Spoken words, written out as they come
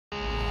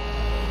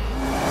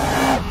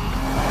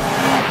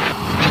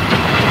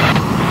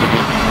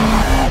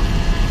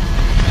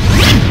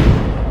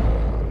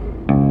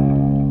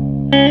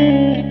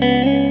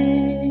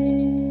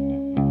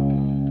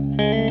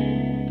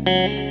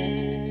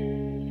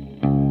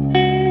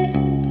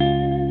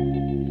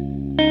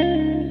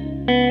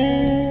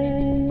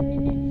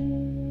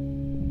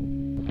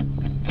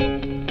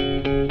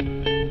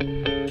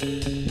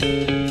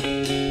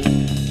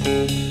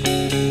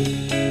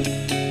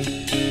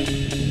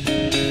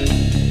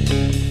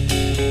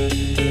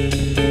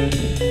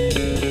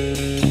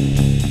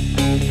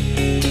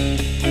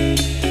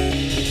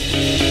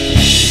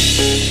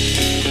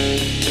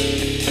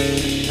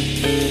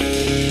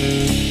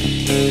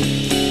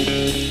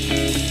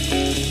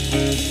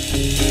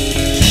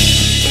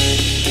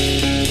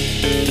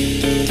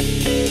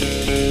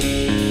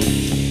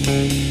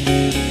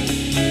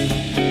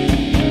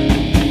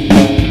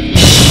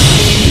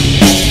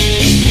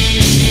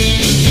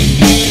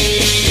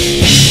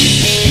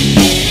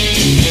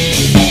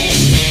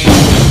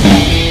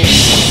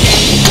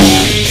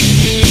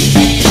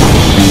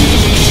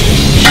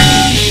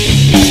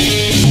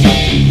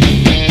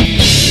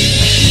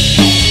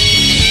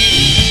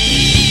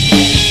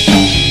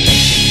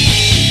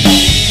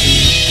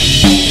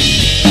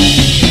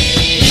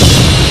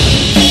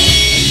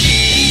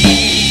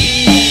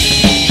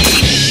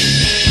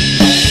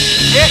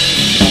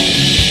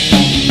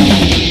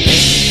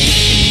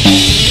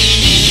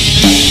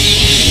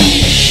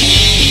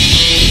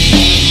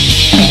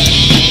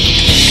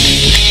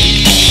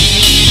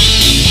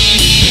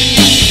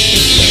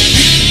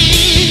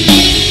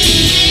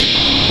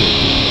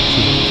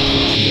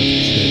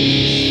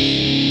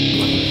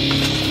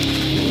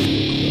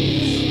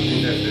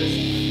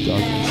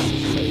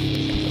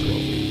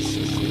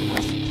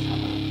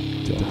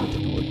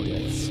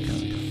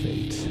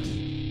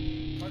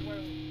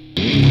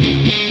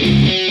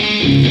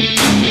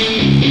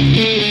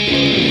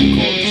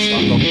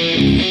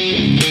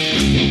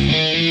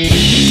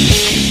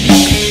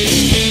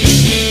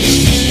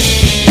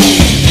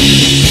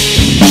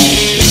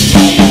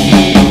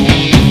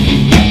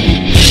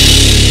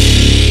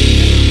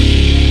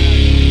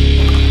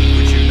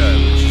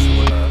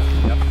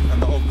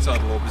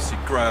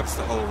grabs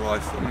the whole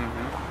rifle.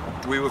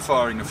 We were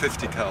firing a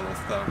 50 cal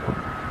off that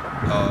one.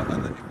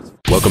 And then it was...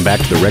 Welcome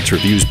back to the Rex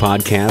Reviews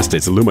podcast.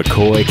 It's Lou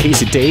McCoy,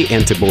 Casey Day,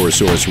 and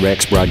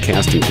TiborasaurusRex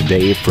broadcasting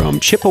today from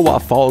Chippewa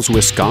Falls,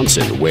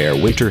 Wisconsin, where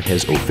winter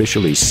has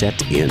officially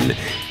set in,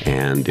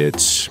 and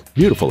it's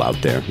beautiful out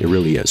there. It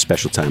really is a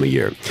special time of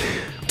year.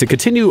 To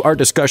continue our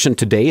discussion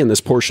today in this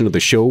portion of the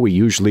show, we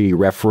usually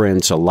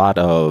reference a lot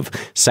of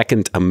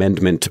Second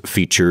Amendment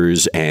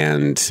features,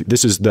 and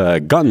this is the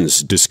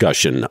guns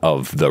discussion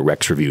of the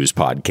Rex Reviews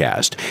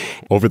podcast.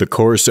 Over the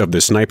course of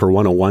the Sniper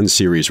 101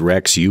 series,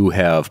 Rex, you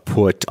have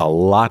put a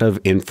lot of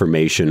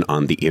information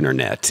on the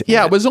internet.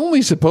 Yeah, it was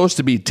only supposed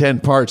to be 10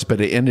 parts, but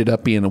it ended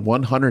up being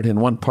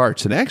 101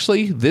 parts. And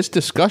actually, this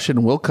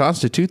discussion will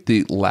constitute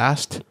the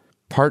last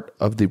part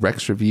of the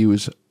Rex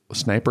Reviews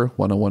Sniper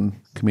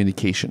 101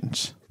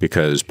 communications.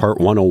 Because part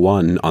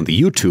 101 on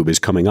the YouTube is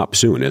coming up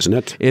soon, isn't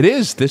it? It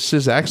is. This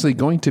is actually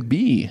going to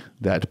be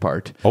that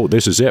part. Oh,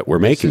 this is it. We're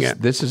making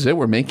it. This is it.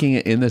 We're making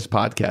it in this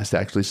podcast,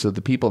 actually, so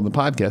the people in the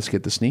podcast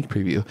get the sneak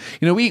preview.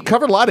 You know, we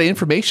covered a lot of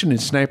information in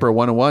Sniper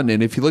 101,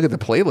 and if you look at the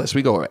playlist,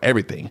 we go over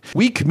everything.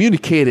 We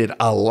communicated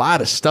a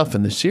lot of stuff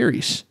in the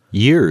series.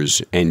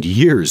 Years and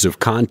years of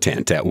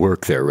content at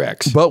work there,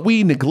 Rex. But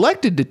we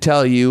neglected to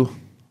tell you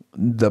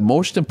the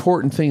most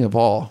important thing of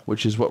all,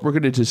 which is what we're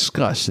going to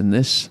discuss in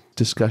this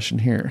discussion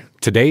here.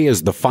 Today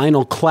is the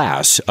final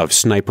class of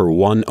Sniper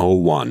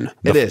 101.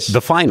 It is.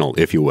 The final,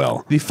 if you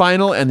will. The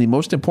final and the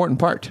most important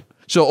part.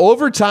 So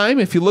over time,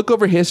 if you look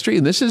over history,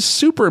 and this is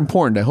super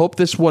important, I hope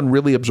this one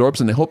really absorbs,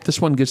 and I hope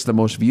this one gets the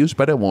most views,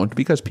 but it won't,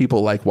 because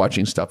people like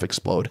watching stuff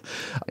explode.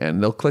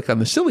 And they'll click on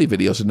the silly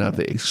videos and not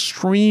the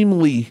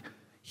extremely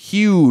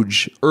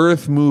huge,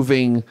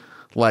 earth-moving,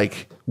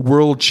 like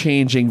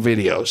world-changing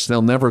videos.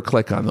 They'll never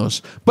click on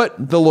those.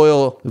 But the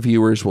loyal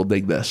viewers will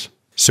dig this.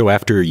 So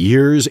after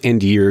years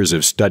and years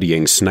of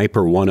studying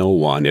Sniper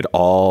 101, it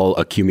all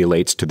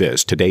accumulates to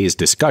this. Today's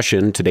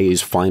discussion,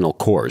 today's final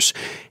course.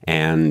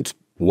 And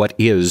what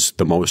is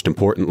the most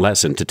important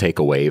lesson to take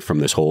away from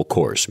this whole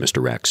course,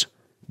 Mr. Rex?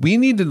 We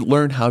need to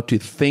learn how to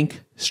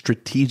think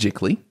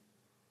strategically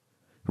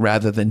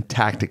rather than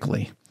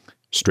tactically.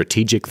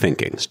 Strategic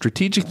thinking.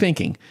 Strategic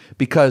thinking.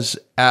 Because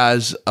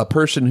as a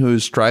person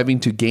who's striving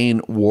to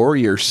gain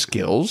warrior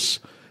skills,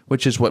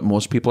 which is what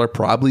most people are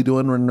probably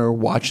doing when they're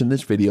watching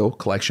this video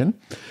collection,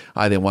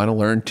 they want to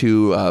learn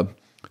to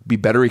be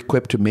better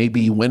equipped to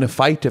maybe win a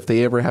fight if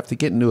they ever have to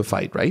get into a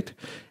fight, right?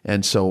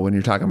 And so when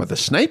you're talking about the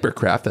sniper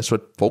craft, that's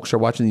what folks are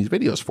watching these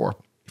videos for.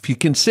 If you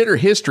consider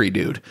history,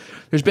 dude,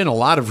 there's been a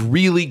lot of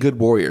really good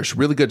warriors,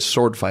 really good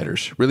sword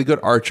fighters, really good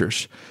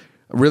archers,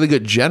 really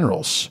good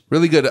generals,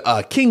 really good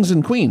kings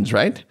and queens,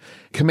 right?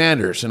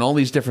 Commanders and all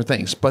these different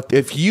things. But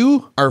if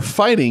you are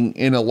fighting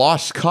in a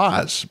lost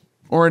cause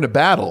or in a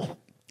battle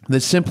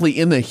that's simply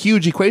in the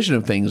huge equation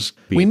of things,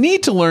 we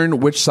need to learn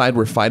which side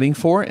we're fighting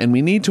for, and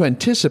we need to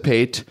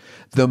anticipate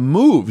the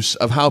moves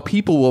of how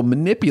people will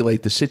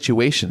manipulate the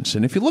situations.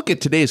 And if you look at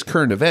today's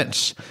current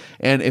events,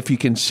 and if you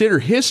consider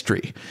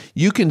history,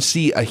 you can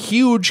see a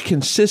huge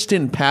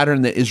consistent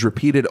pattern that is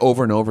repeated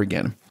over and over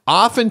again.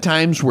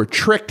 Oftentimes, we're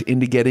tricked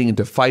into getting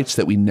into fights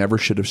that we never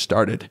should have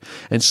started.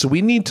 And so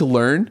we need to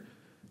learn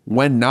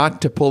when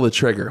not to pull the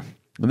trigger.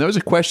 And there was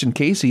a question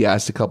Casey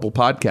asked a couple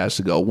podcasts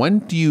ago.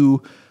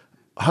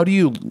 How do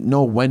you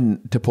know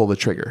when to pull the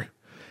trigger?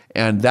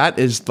 And that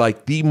is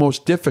like the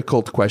most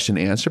difficult question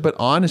to answer, but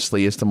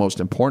honestly, it's the most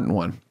important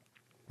one.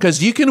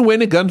 Because you can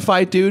win a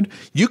gunfight, dude.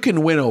 You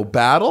can win a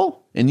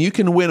battle and you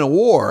can win a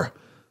war,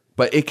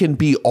 but it can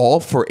be all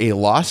for a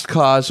lost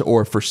cause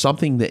or for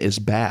something that is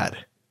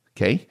bad.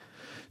 Okay?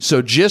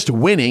 So just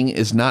winning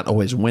is not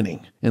always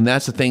winning. And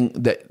that's the thing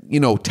that,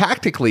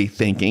 tactically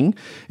thinking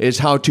is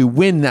how to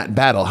win that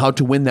battle, how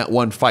to win that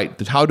one fight,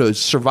 how to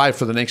survive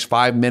for the next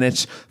 5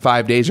 minutes,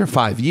 5 days, or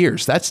 5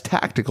 years. That's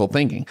tactical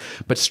thinking.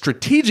 But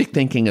strategic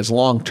thinking is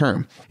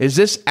long-term. Is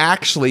this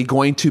actually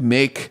going to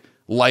make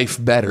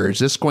life better? Is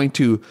this going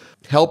to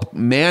help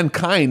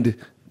mankind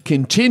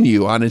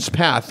continue on its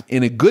path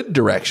in a good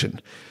direction?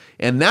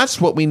 And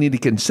that's what we need to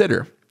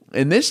consider.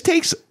 And this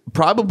takes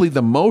probably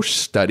the most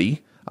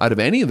study out of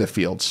any of the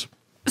fields.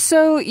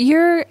 So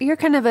you're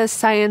kind of a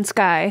science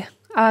guy.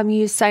 You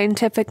use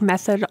scientific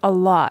method a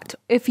lot.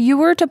 If you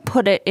were to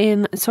put it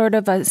in sort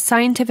of a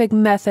scientific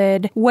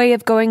method way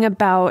of going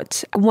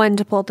about when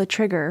to pull the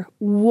trigger,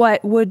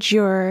 what would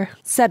your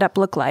setup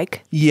look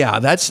like? Yeah,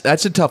 that's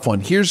a tough one.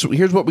 Here's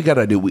what we got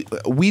to do.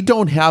 We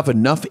don't have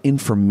enough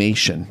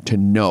information to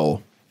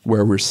know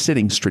where we're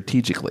sitting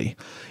strategically.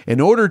 In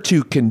order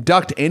to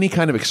conduct any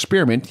kind of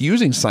experiment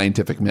using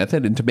scientific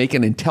method and to make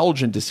an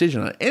intelligent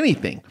decision on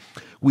anything,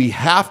 We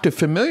have to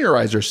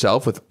familiarize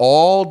ourselves with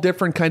all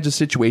different kinds of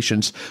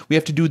situations. We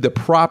have to do the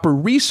proper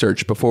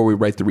research before we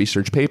write the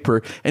research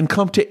paper and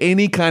come to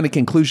any kind of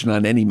conclusion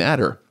on any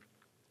matter,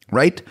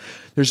 right?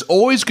 There's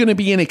always going to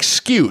be an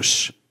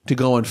excuse to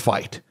go and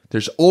fight.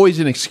 There's always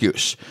an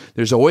excuse.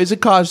 There's always a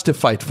cause to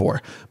fight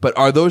for. But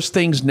are those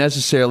things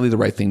necessarily the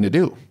right thing to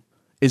do?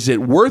 Is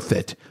it worth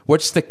it?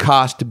 What's the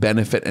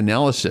cost-benefit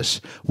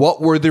analysis?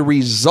 What were the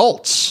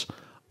results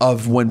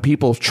of when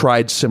people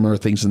tried similar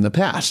things in the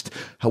past?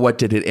 What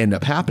did it end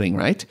up happening,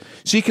 right?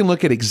 So you can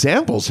look at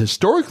examples,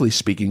 historically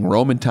speaking,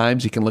 Roman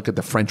times, you can look at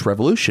the French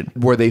Revolution.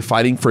 Were they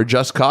fighting for a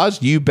just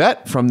cause? You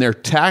bet. From their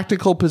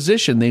tactical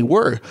position, they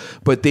were.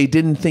 But they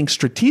didn't think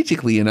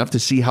strategically enough to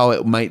see how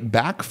it might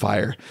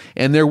backfire.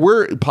 And there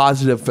were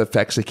positive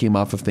effects that came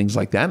off of things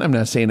like that. I'm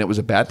not saying it was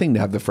a bad thing to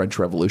have the French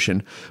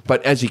Revolution.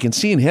 But as you can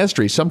see in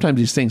history, sometimes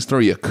these things throw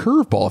you a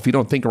curveball if you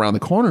don't think around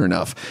the corner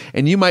enough.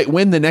 And you might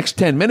win the next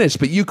 10 minutes,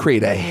 but you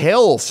create a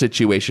hell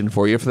situation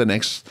for you for the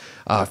next,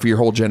 for your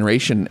whole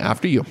generation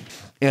after you.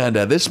 And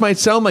this might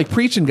sound like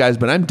preaching, guys,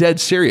 but I'm dead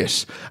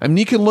serious. I mean,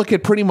 you can look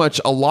at pretty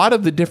much a lot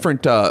of the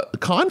different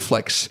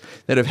conflicts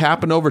that have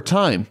happened over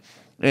time.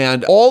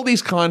 And all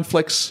these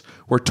conflicts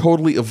were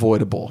totally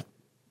avoidable.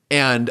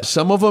 And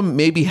some of them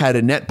maybe had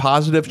a net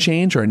positive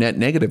change or a net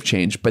negative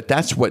change, but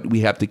that's what we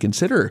have to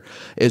consider,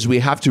 is we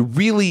have to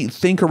really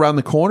think around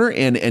the corner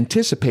and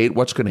anticipate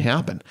what's going to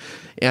happen.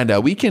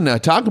 And we can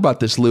talk about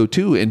this, Lou,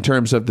 too, in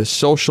terms of the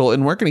social,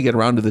 and we're going to get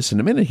around to this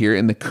in a minute here,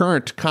 in the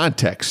current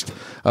context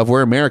of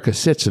where America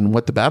sits and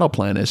what the battle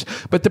plan is.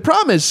 But the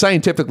problem is,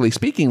 scientifically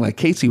speaking, like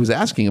Casey was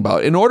asking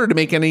about, in order to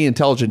make any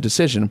intelligent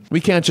decision, we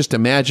can't just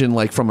imagine,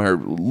 like from our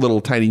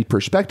little tiny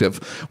perspective,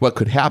 what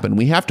could happen.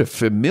 We have to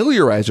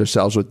familiarize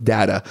ourselves with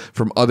data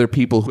from other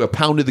people who have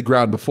pounded the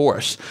ground before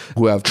us,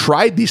 who have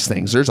tried these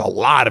things. There's a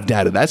lot of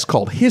data. That's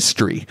called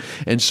history.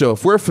 And so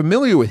if we're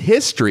familiar with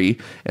history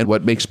and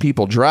what makes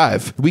people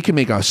drive, we can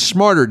make a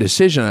smarter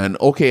decision on,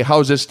 okay,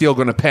 how's this deal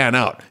going to pan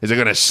out? Is it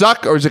going to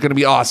suck or is it going to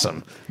be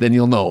awesome? Then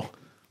you'll know.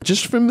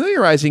 Just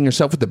familiarizing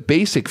yourself with the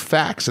basic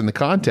facts and the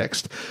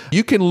context.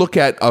 You can look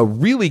at a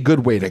really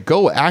good way to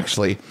go,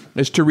 actually,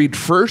 is to read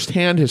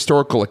firsthand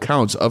historical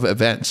accounts of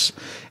events.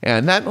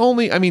 And not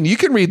only, I mean, you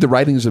can read the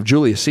writings of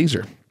Julius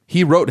Caesar.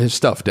 He wrote his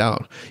stuff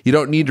down. You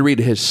don't need to read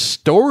a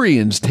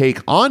historian's take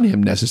on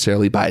him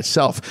necessarily by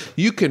itself.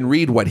 You can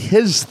read what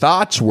his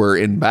thoughts were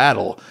in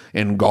battle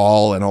in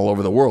Gaul and all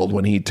over the world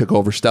when he took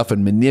over stuff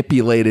and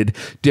manipulated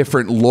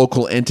different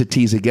local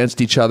entities against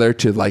each other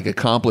to like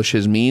accomplish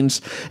his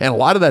means. And a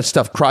lot of that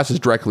stuff crosses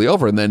directly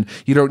over. And then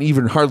you don't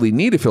even hardly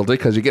need a filter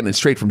because you're getting it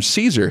straight from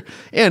Caesar.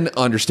 And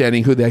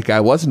understanding who that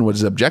guy was and what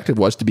his objective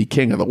was to be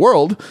king of the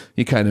world,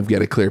 you kind of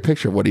get a clear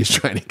picture of what he's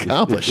trying to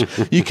accomplish.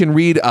 You can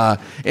read,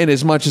 in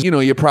as much as, you know,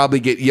 you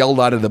probably get yelled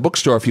out of the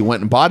bookstore if you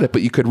went and bought it,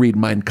 but you could read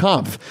Mein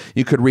Kampf.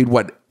 You could read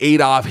what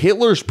Adolf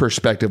Hitler's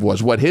perspective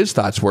was, what his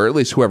thoughts were, at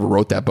least whoever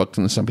wrote that book,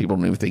 and some people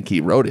don't even think he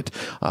wrote it.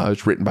 It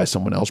was written by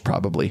someone else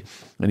probably,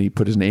 and he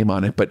put his name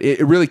on it. But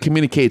it really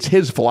communicates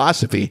his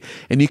philosophy,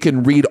 and you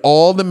can read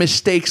all the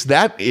mistakes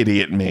that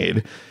idiot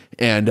made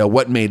and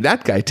what made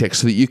that guy tick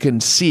so that you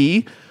can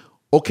see,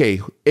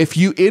 okay, if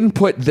you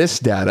input this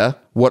data,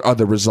 what are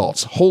the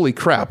results? Holy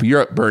crap,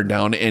 Europe burned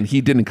down, and he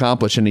didn't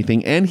accomplish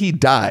anything, and he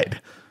died.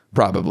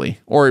 Probably.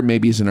 Or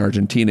maybe he's in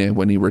Argentina.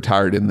 When he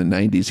retired in the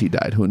 90s, he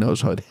died. Who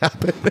knows what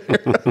happened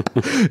there?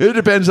 It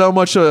depends how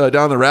much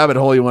down the rabbit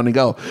hole you want to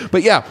go.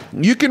 But yeah,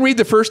 you can read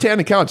the firsthand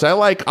accounts. I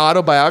like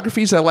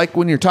autobiographies. I like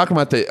when you're talking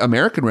about the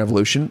American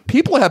Revolution,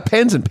 people have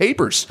pens and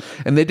papers,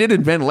 and they did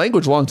invent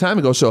language a long time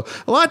ago. So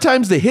a lot of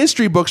times the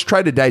history books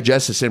try to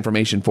digest this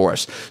information for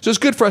us. So it's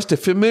good for us to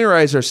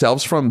familiarize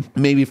ourselves from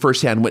maybe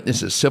firsthand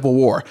witnesses. Civil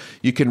War.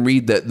 You can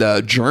read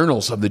the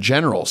journals of the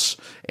generals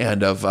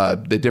and of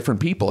the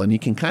different people, and you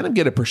can kind of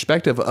get a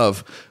perspective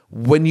of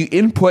when you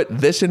input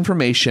this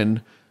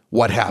information,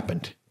 what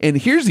happened. And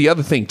here's the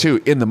other thing too,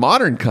 in the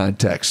modern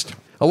context,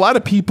 a lot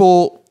of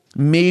people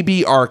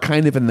maybe are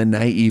kind of in the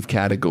naive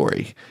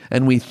category.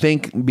 And we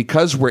think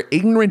because we're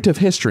ignorant of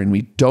history and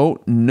we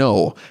don't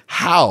know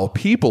how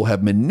people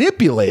have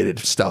manipulated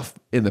stuff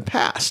in the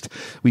past,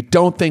 we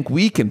don't think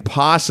we can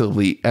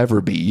possibly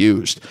ever be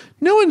used.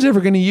 No one's ever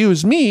going to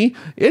use me.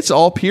 It's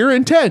all pure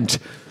intent.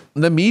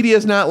 The media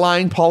is not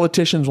lying.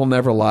 Politicians will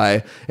never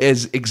lie.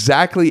 Is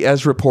exactly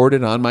as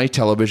reported on my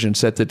television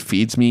set that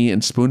feeds me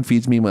and spoon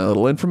feeds me my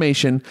little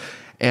information.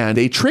 And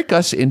they trick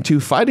us into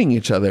fighting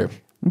each other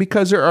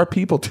because there are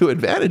people to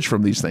advantage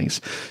from these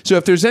things. So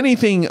if there's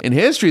anything in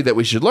history that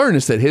we should learn,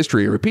 is that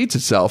history repeats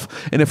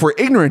itself. And if we're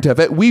ignorant of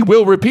it, we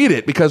will repeat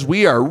it because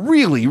we are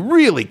really,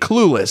 really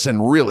clueless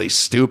and really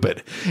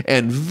stupid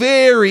and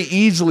very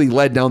easily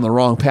led down the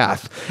wrong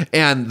path.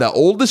 And the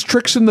oldest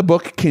tricks in the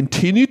book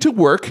continue to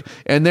work,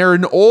 and they're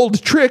an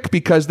old trick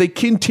because they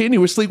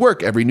continuously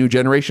work. Every new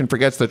generation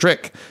forgets the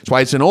trick. That's why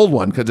it's an old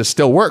one, because it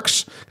still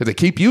works, because they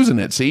keep using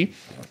it, see?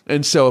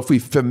 And so if we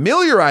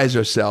familiarize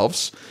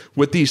ourselves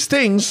with these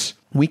things,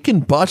 we can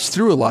bust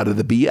through a lot of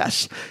the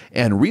BS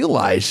and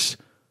realize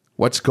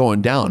what's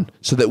going down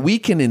so that we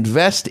can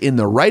invest in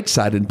the right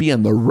side and be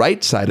on the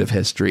right side of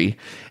history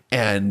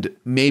and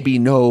maybe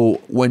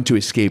know when to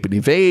escape and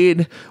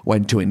evade,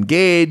 when to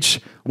engage,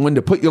 when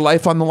to put your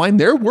life on the line.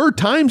 There were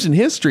times in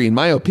history, in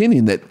my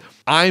opinion, that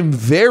I'm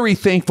very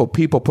thankful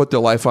people put their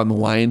life on the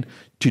line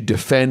to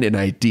defend an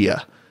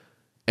idea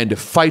and to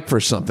fight for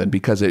something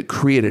because it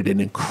created an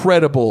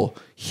incredible,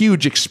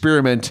 huge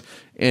experiment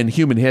in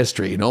human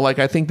history. You know, like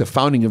I think the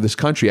founding of this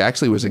country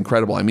actually was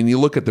incredible. I mean, you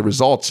look at the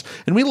results,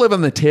 and we live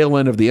on the tail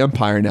end of the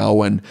empire now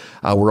when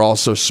we're all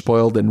so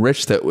spoiled and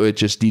rich that it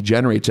just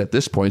degenerates at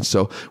this point.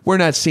 So we're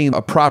not seeing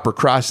a proper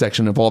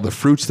cross-section of all the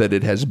fruits that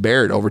it has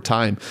bared over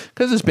time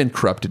because it's been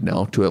corrupted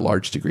now to a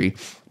large degree.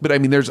 But I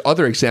mean, there's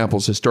other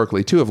examples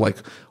historically too of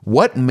like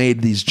what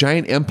made these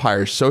giant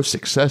empires so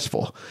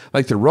successful.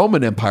 Like the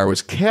Roman Empire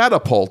was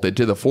catapulted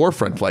to the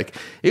forefront. Like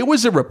it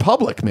was a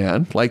republic,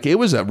 man. Like it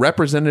was a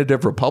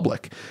representative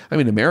republic. I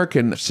mean,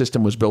 American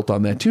system was built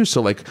on that too.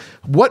 So like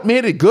what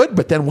made it good,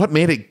 but then what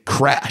made it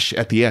crash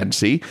at the end?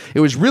 See,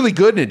 it was really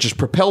good and it just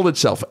propelled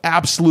itself.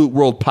 Absolute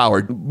world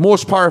power,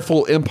 most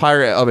powerful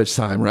empire of its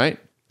time, right?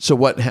 So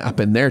what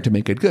happened there to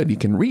make it good? You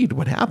can read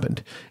what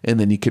happened. And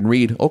then you can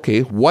read,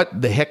 okay,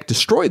 what the heck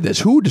destroyed this?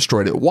 Who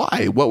destroyed it?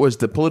 Why? What was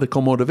the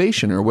political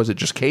motivation? Or was it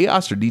just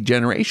chaos or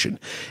degeneration?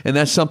 And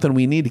that's something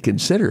we need to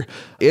consider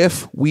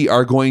if we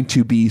are going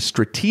to be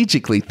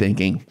strategically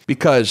thinking.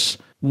 Because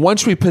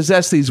once we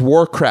possess these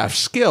warcraft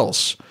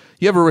skills,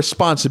 you have a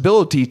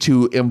responsibility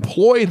to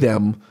employ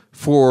them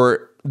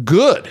for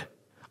good.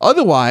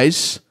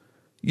 Otherwise,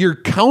 you're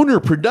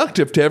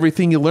counterproductive to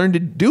everything you learned to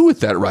do with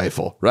that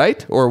rifle,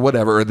 right? Or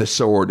whatever, or the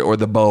sword or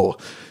the bow.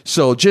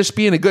 So just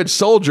being a good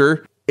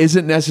soldier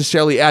isn't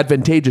necessarily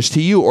advantageous to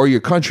you or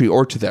your country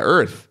or to the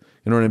earth.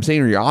 You know what I'm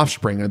saying? Or your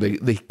offspring or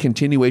the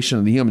continuation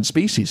of the human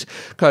species.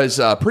 Because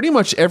pretty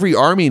much every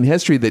army in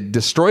history that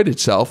destroyed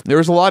itself, there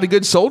was a lot of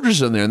good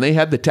soldiers in there and they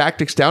had the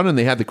tactics down and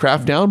they had the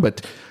craft down,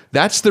 but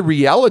that's the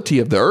reality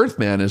of the earth,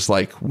 man, is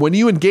like when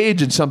you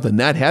engage in something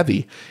that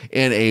heavy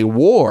in a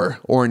war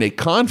or in a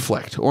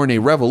conflict or in a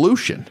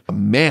revolution,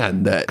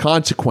 man, the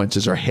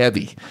consequences are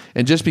heavy.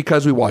 And just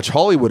because we watch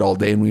Hollywood all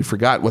day and we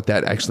forgot what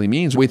that actually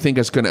means, we think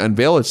it's going to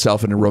unveil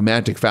itself in a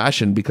romantic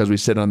fashion because we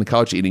sit on the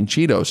couch eating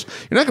Cheetos.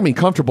 You're not going to be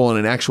comfortable in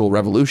an actual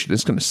revolution.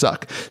 It's going to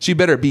suck. So you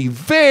better be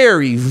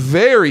very,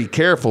 very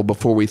careful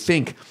before we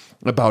think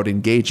about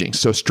engaging.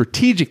 So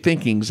strategic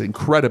thinking is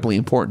incredibly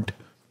important.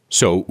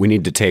 So we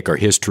need to take our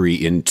history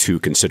into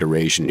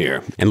consideration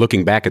here. And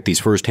looking back at these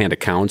firsthand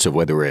accounts of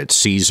whether it's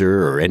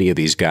Caesar or any of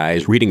these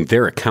guys, reading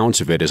their accounts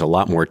of it is a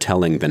lot more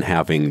telling than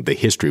having the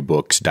history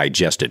books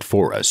digested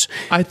for us.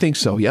 I think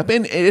so, yep.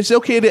 And it's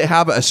okay to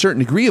have a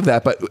certain degree of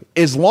that, but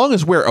as long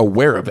as we're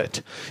aware of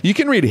it. You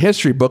can read a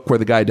history book where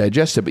the guy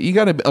digests it, but you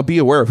got to be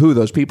aware of who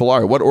those people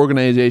are, what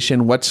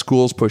organization, what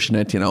school's pushing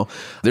it, you know.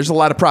 There's a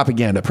lot of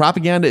propaganda.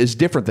 Propaganda is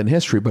different than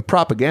history, but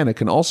propaganda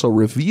can also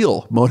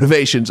reveal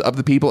motivations of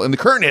the people in the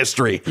current history.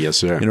 Yes,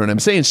 sir. You know what I'm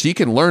saying? So you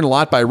can learn a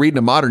lot by reading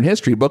a modern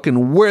history book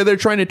and where they're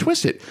trying to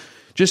twist it.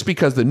 Just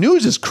because the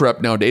news is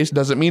corrupt nowadays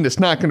doesn't mean it's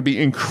not going to be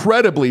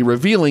incredibly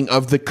revealing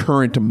of the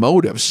current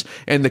motives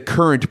and the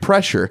current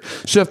pressure.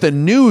 So if the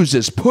news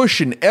is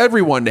pushing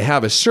everyone to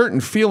have a certain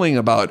feeling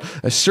about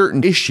a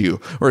certain issue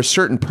or a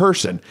certain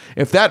person,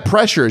 if that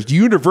pressure is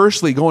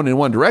universally going in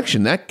one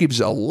direction, that gives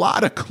a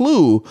lot of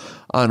clue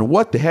on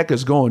what the heck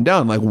is going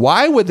down. Like,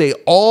 why would they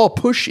all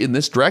push in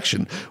this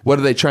direction? What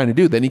are they trying to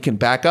do? Then you can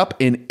back up.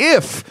 And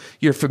if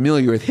you're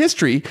familiar with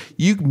history,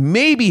 you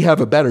maybe have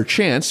a better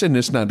chance, and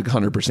it's not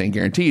 100%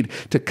 guaranteed,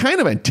 to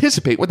kind of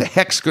anticipate what the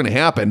heck's going to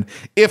happen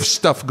if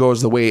stuff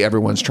goes the way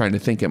everyone's trying to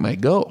think it might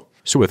go.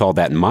 So with all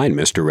that in mind,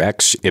 Mr.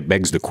 X, it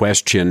begs the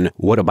question,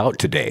 what about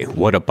today?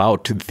 What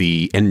about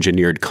the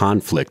engineered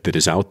conflict that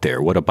is out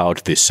there? What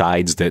about the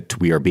sides that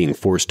we are being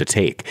forced to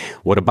take?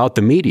 What about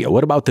the media?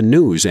 What about the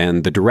news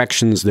and the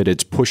directions that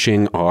it's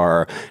pushing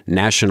our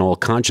national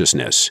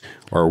consciousness,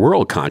 or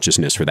world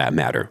consciousness for that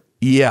matter?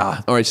 Yeah.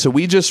 All right. So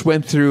we just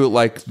went through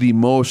like the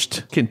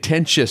most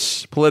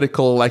contentious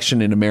political election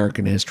in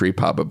American history,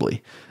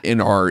 probably in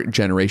our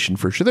generation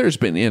for sure. There's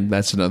been, and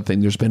that's another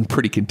thing, there's been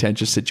pretty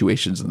contentious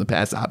situations in the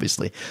past,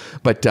 obviously.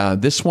 But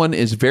this one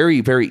is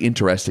very, very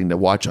interesting to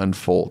watch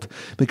unfold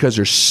because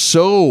there's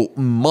so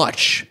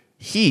much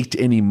heat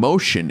and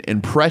emotion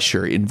and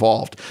pressure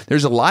involved.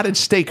 There's a lot at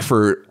stake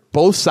for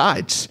both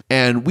sides.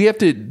 And we have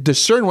to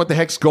discern what the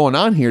heck's going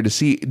on here to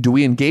see, do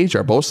we engage?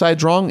 Are both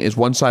sides wrong? Is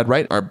one side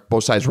right? Are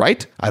both sides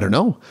right? I don't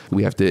know.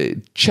 We have to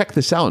check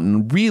this out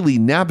and really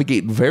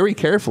navigate very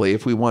carefully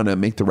if we want to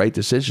make the right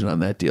decision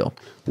on that deal.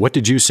 What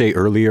did you say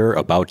earlier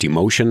about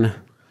emotion?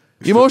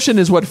 Emotion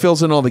is what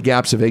fills in all the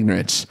gaps of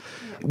ignorance.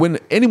 When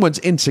anyone's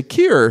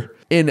insecure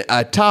in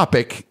a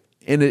topic,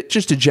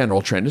 just a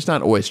general trend, it's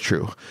not always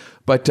true.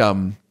 But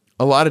a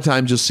lot of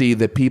times you'll see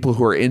that people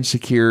who are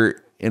insecure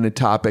in a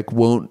topic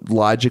won't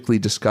logically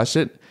discuss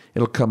it.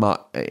 It'll come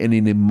out in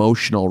an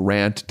emotional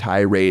rant,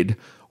 tirade,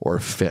 or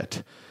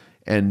fit.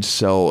 And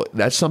so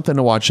that's something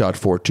to watch out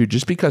for too.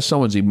 Just because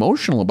someone's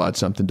emotional about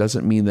something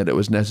doesn't mean that it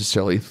was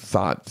necessarily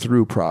thought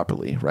through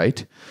properly,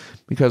 right?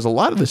 Because a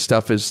lot of this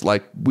stuff is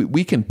like,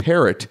 we can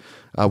parrot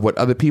what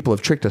other people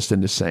have tricked us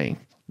into saying.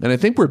 And I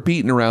think we're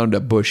beating around a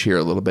bush here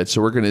a little bit,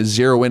 so we're going to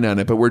zero in on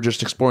it, but we're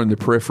just exploring the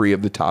periphery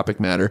of the topic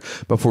matter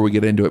before we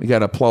get into it. We got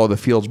to plow the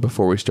fields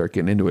before we start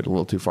getting into it a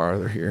little too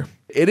farther here.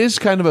 It is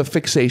kind of a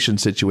fixation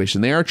situation.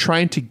 They are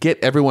trying to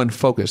get everyone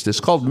focused. It's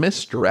called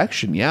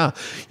misdirection, yeah.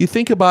 You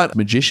think about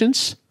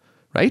magicians,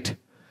 right?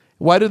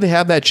 Why do they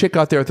have that chick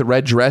out there with the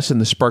red dress and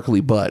the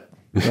sparkly butt,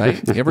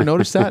 right? You ever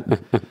notice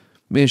that?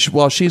 I mean,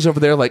 while she's over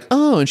there like,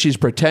 oh, and she's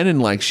pretending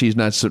like she's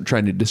not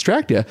trying to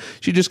distract you,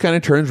 she just kind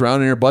of turns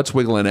around and her butt's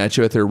wiggling at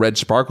you with her red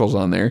sparkles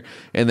on there.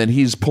 And then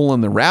he's pulling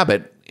the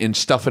rabbit and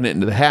stuffing it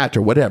into the hat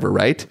or whatever,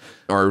 right?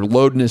 Or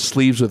loading his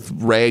sleeves with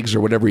rags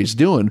or whatever he's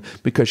doing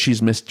because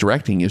she's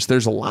misdirecting you. So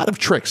there's a lot of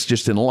tricks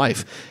just in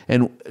life.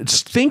 And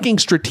thinking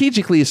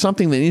strategically is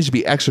something that needs to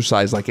be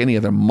exercised like any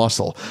other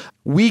muscle.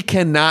 We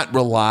cannot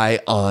rely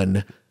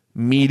on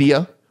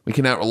media. We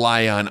cannot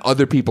rely on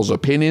other people's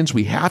opinions.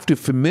 We have to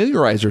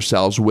familiarize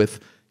ourselves with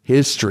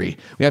history.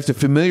 We have to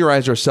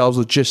familiarize ourselves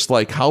with just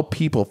like how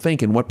people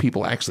think and what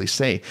people actually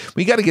say.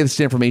 We got to get this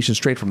information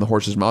straight from the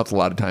horse's mouth a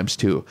lot of times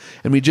too.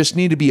 And we just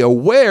need to be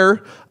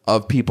aware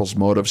of people's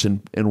motives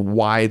and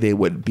why they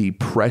would be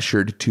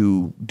pressured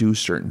to do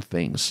certain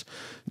things.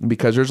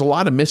 Because there's a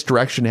lot of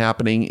misdirection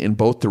happening in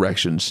both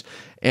directions.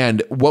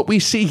 And what we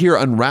see here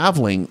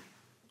unraveling,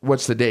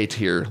 what's the date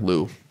here,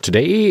 Lou?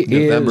 Today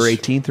November is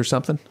 18th or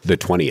something? the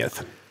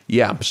 20th.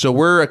 Yeah. So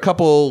we're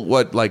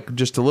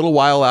just a little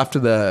while after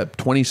the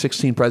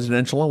 2016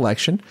 presidential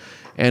election,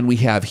 and we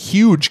have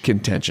huge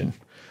contention.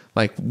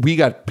 Like, we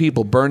got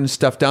people burning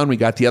stuff down. We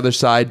got the other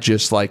side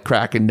just like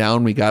cracking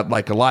down. We got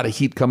like a lot of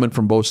heat coming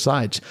from both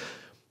sides.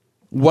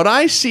 What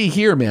I see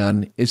here,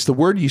 man, is the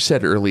word you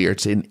said earlier.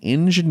 It's an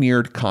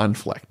engineered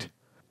conflict.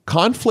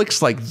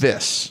 Conflicts like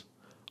this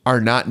are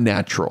not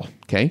natural,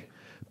 okay?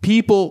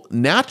 People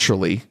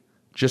naturally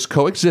just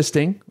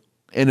coexisting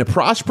in a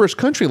prosperous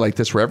country like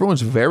this where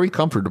everyone's very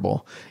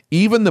comfortable.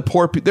 Even the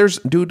poor people,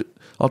 dude,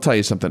 I'll tell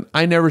you something.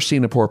 I never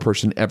seen a poor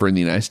person ever in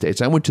the United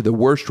States. I went to the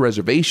worst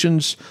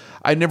reservations.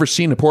 I've never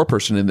seen a poor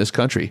person in this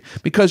country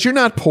because you're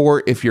not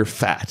poor if you're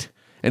fat.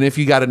 And if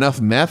you got enough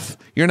meth,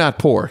 you're not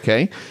poor,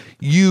 okay?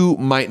 You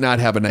might not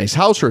have a nice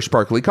house or a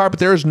sparkly car, but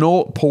there is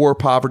no poor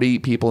poverty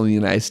people in the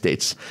United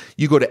States.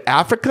 You go to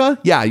Africa,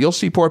 yeah, you'll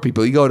see poor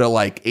people. You go to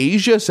like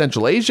Asia,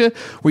 Central Asia,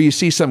 where you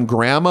see some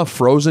grandma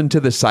frozen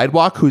to the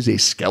sidewalk who's a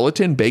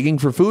skeleton begging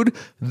for food.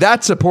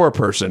 That's a poor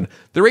person.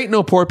 There ain't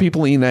no poor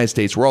people in the United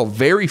States. We're all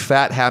very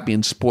fat, happy,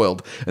 and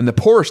spoiled. And the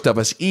poorest of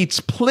us eats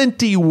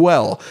plenty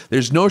well.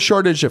 There's no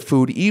shortage of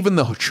food. Even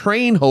the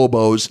train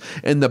hobos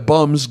and the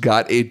bums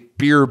got a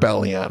beer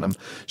belly on them.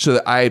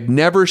 So I've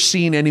never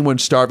seen anyone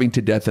starving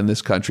to death in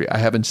this country. I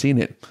haven't seen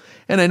it.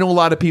 And I know a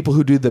lot of people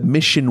who do the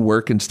mission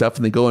work and stuff,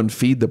 and they go and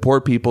feed the poor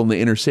people in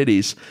the inner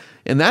cities.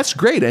 And that's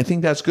great. I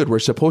think that's good. We're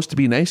supposed to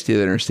be nice to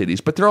the inner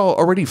cities, but they're all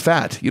already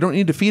fat. You don't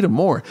need to feed them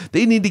more.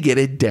 They need to get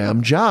a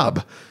damn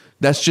job.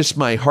 That's just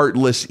my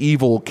heartless,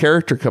 evil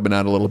character coming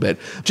out a little bit,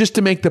 just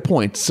to make the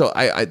point. So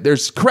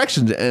there's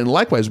corrections, and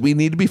likewise, we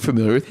need to be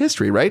familiar with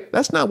history, right?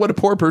 That's not what a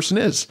poor person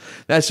is.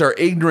 That's our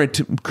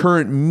ignorant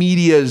current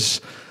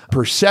media's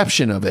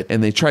perception of it.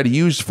 And they try to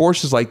use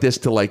forces like this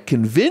to like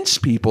convince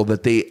people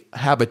that they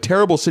have a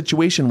terrible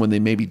situation when they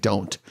maybe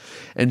don't.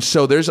 And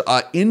so there's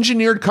an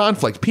engineered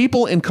conflict.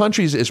 People in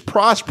countries as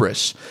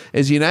prosperous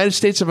as the United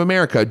States of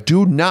America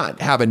do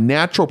not have a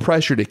natural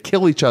pressure to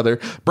kill each other,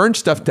 burn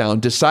stuff down,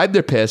 decide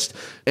they're pissed,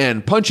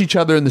 and punch each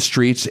other in the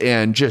streets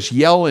and just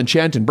yell and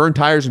chant and burn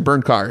tires and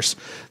burn cars.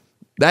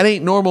 That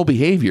ain't normal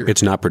behavior.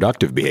 It's not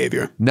productive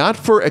behavior. Not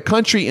for a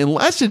country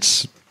unless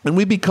it's, and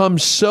we become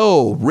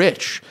so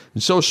rich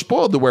and so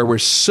spoiled to where we're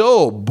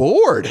so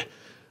bored.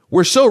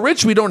 We're so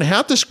rich we don't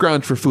have to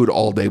scrounge for food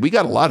all day. We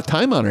got a lot of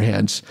time on our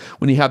hands.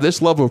 When you have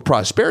this level of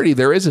prosperity,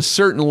 there is a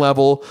certain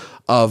level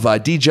of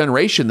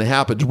degeneration that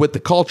happens with the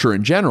culture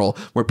in general,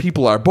 where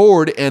people are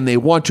bored and they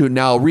want to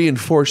now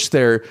reinforce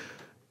their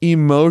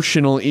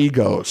emotional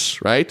egos,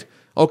 right?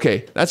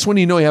 Okay, that's when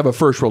you know you have a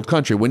first world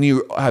country. When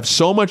you have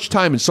so much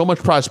time and so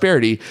much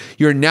prosperity,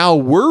 you're now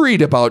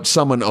worried about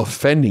someone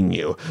offending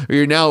you. Or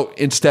you're now,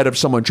 instead of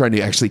someone trying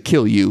to actually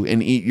kill you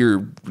and eat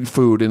your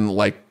food and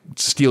like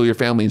steal your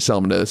family and sell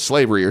them into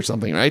slavery or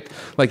something, right?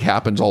 Like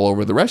happens all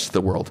over the rest of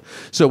the world.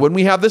 So when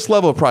we have this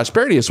level of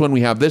prosperity, it's when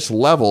we have this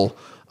level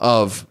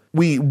of,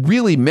 we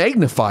really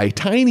magnify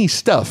tiny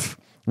stuff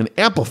and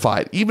amplify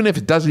it, even if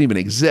it doesn't even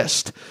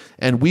exist.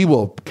 And we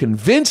will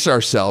convince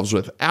ourselves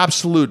with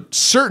absolute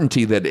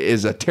certainty that it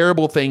is a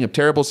terrible thing, a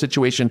terrible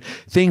situation.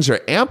 Things are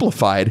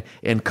amplified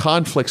and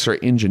conflicts are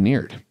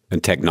engineered.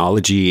 And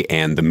technology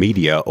and the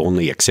media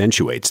only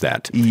accentuates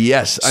that.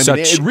 Yes. I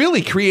mean, it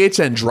really creates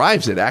and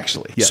drives it,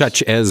 actually. Yes.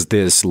 Such as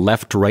this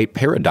left-right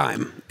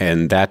paradigm.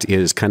 And that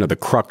is kind of the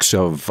crux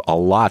of a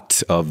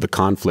lot of the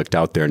conflict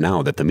out there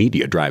now that the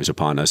media drives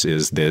upon us,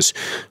 is this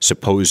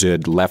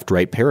supposed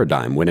left-right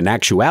paradigm, when in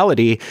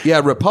actuality... Yeah,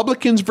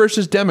 Republicans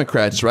versus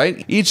Democrats,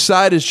 right? Each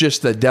side is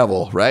just the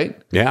devil,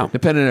 right? Yeah.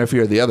 Depending on if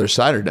you're the other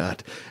side or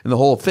not. And the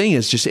whole thing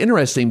is just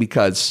interesting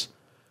because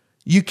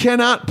you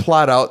cannot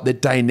plot out the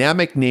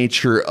dynamic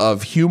nature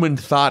of human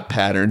thought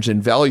patterns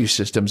and value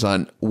systems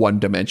on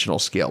one-dimensional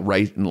scale,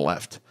 right and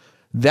left.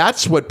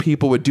 That's what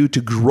people would do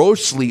to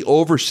grossly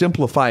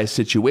oversimplify a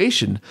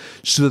situation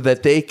so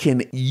that they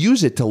can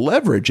use it to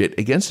leverage it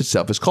against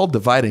itself. It's called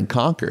divide and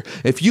conquer.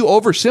 If you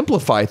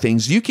oversimplify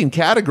things, you can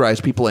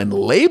categorize people and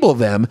label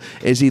them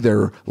as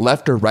either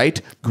left or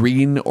right,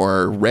 green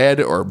or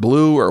red or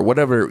blue or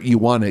whatever you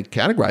want to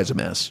categorize them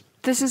as.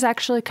 This is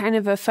actually kind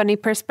of a funny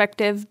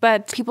perspective,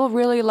 but people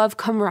really love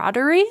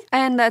camaraderie.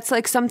 And that's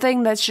like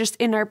something that's just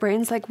in our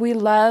brains. Like we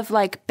love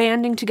like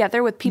banding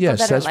together with people that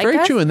are like us. Yes, that's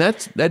very true. And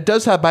that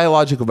does have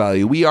biological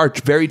value. We are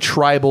very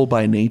tribal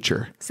by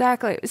nature.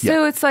 Exactly.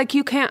 So it's like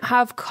you can't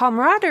have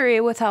camaraderie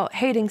without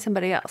hating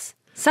somebody else.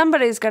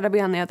 Somebody's got to be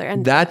on the other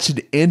end. That's an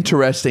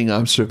interesting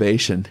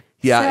observation.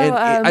 Yeah, So,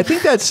 and I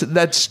think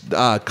that's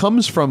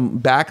comes from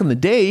back in the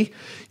day.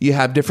 You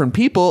have different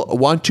people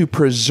want to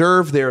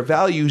preserve their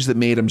values that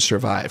made them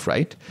survive,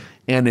 right?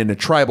 And in a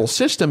tribal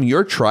system,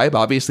 your tribe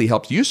obviously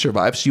helped you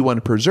survive, so you want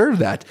to preserve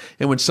that.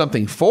 And when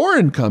something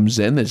foreign comes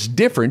in that's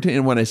different,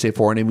 and when I say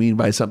foreign, I mean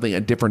by something, a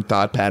different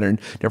thought pattern,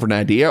 different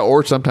idea,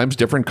 or sometimes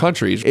different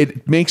countries,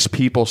 it makes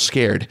people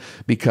scared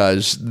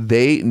because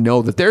they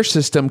know that their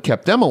system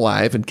kept them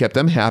alive and kept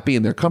them happy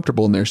and they're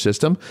comfortable in their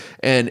system.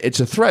 And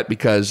it's a threat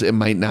because it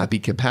might not be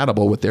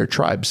compatible with their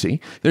tribe, see?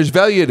 There's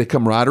value to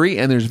camaraderie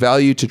and there's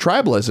value to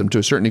tribalism to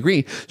a certain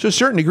degree. So a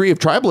certain degree of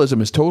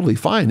tribalism is totally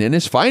fine. And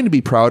it's fine to be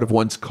proud of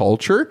one's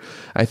culture.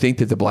 I think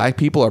that the black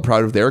people are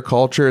proud of their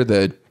culture.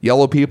 The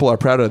yellow people are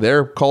proud of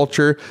their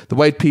culture. The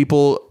white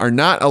people are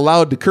not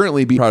allowed to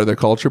currently be proud of their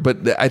culture,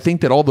 but I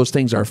think that all those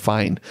things are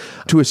fine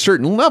to a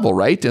certain level,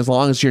 right? As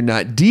long as you're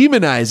not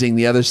demonizing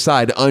the other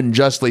side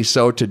unjustly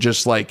so to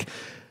just like,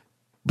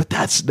 but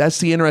that's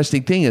the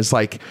interesting thing is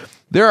like,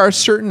 there are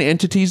certain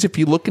entities, if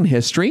you look in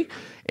history,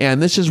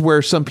 and this is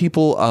where some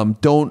people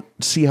don't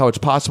see how it's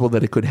possible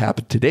that it could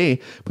happen today.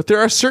 But there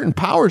are certain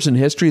powers in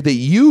history that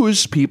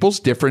use people's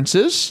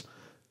differences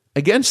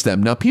against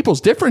them. Now,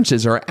 people's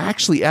differences are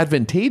actually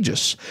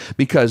advantageous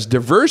because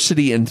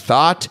diversity in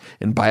thought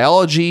and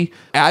biology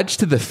adds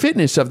to the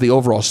fitness of the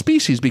overall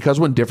species,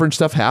 because when different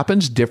stuff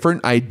happens,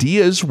 different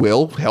ideas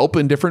will help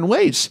in different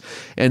ways.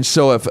 And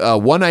so if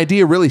one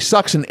idea really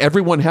sucks and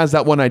everyone has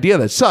that one idea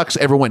that sucks,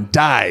 everyone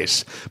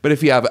dies. But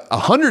if you have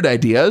 100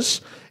 ideas,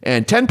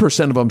 and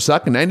 10% of them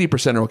suck and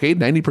 90% are okay,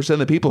 90% of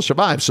the people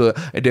survive. So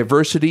a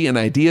diversity in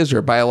ideas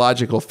or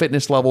biological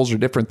fitness levels or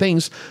different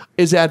things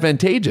is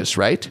advantageous,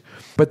 right?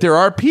 But there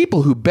are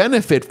people who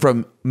benefit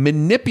from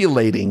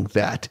manipulating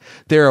that.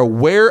 They're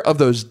aware of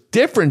those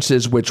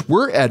differences which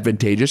were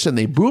advantageous and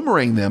they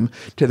boomerang them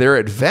to their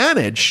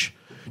advantage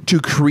to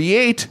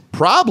create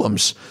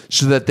problems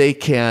so that they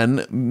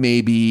can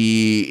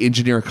maybe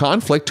engineer a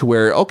conflict to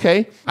where,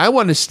 okay, I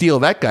want to steal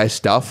that guy's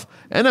stuff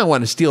and I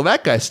want to steal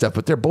that guy's stuff,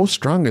 but they're both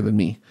stronger than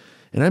me.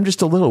 And I'm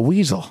just a little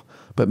weasel.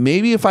 But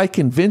maybe if I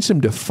convince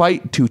him to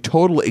fight to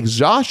total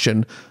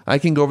exhaustion, I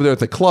can go over there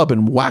with a club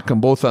and whack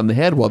them both on the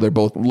head while they're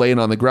both laying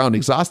on the ground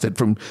exhausted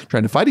from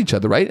trying to fight each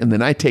other, right? And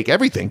then I take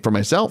everything for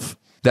myself.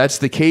 That's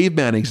the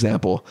caveman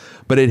example,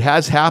 but it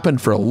has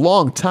happened for a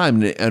long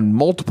time and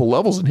multiple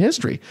levels in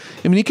history.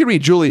 I mean, you can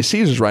read Julius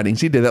Caesar's writings.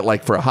 He did that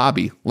like for a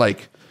hobby.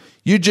 Like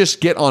you just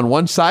get on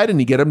one side and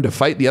you get them to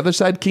fight the other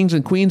side. Kings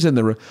and queens in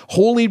the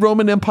Holy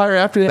Roman Empire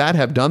after that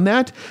have done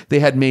that. They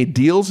had made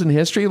deals in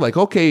history like,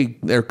 okay,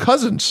 they're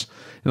cousins.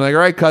 And like, all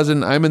right,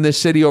 cousin, I'm in this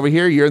city over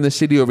here. You're in this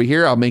city over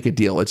here. I'll make a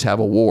deal. Let's have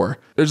a war.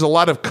 There's a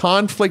lot of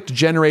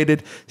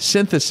conflict-generated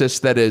synthesis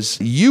that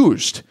is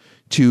used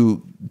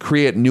to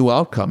create new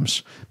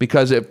outcomes.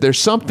 Because if there's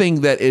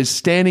something that is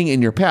standing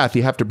in your path,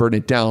 you have to burn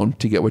it down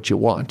to get what you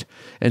want.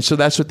 And so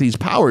that's what these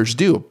powers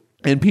do.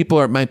 And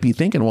people might be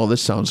thinking, well,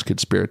 this sounds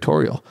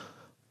conspiratorial.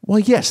 Well,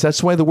 yes,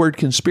 that's why the word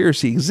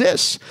conspiracy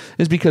exists,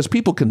 is because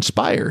people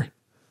conspire.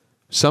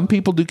 Some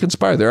people do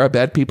conspire. There are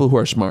bad people who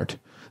are smart.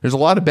 There's a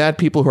lot of bad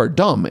people who are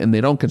dumb and they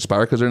don't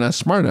conspire because they're not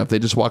smart enough. They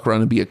just walk around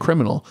and be a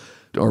criminal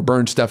or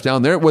burn stuff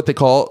down. They're what they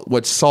call,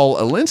 what Saul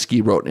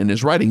Alinsky wrote in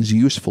his writings,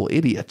 useful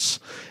idiots.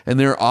 And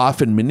they're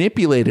often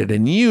manipulated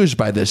and used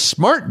by the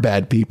smart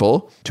bad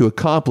people to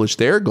accomplish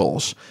their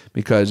goals,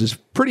 because it's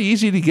pretty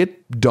easy to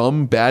get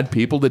dumb bad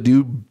people to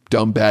do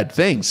dumb bad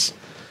things.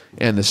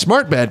 And the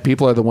smart bad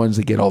people are the ones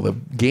that get all the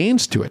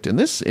gains to it. And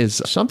this is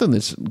something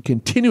that's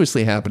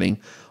continuously happening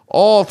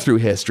all through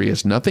history.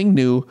 It's nothing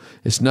new.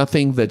 It's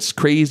nothing that's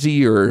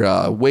crazy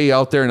or way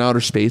out there in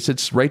outer space.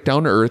 It's right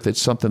down to earth.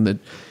 It's something that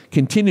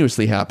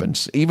continuously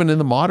happens. Even in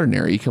the modern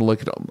era, you can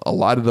look at a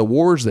lot of the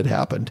wars that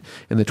happened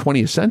in the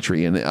 20th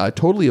century and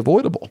totally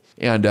avoidable.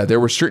 And there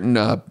were certain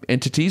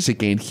entities that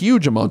gained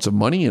huge amounts of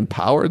money and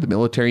power, the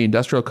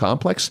military-industrial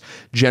complex.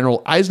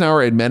 General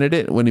Eisenhower admitted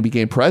it when he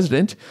became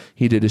president.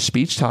 He did a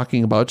speech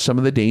talking about some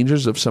of the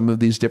dangers of some of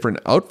these different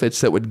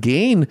outfits that would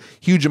gain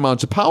huge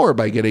amounts of power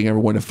by getting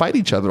everyone to fight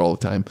each other all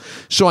the time.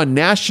 So on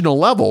national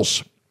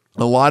levels,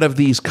 a lot of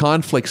these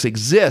conflicts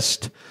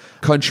exist,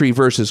 country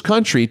versus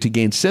country, to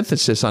gain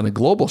synthesis on a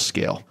global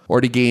scale, or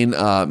to gain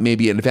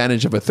maybe an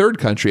advantage of a third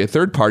country, a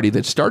third party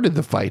that started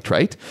the fight,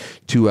 right?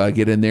 To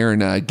get in there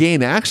and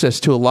gain access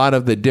to a lot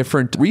of the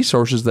different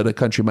resources that a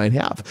country might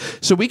have.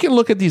 So we can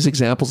look at these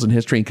examples in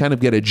history and kind of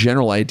get a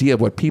general idea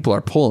of what people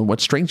are pulling,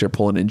 what strings they're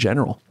pulling in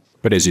general.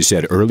 But as you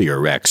said earlier,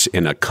 Rex,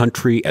 in a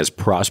country as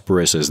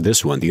prosperous as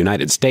this one, the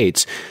United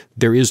States,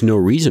 there is no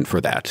reason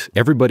for that.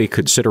 Everybody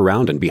could sit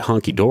around and be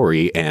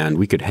hunky-dory, and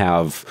we could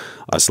have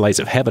a slice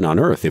of heaven on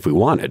earth if we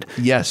wanted.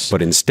 Yes.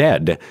 But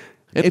instead,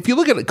 if you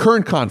look at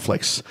current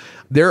conflicts,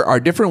 there are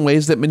different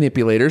ways that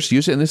manipulators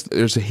use it. And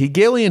there's a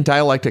Hegelian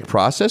dialectic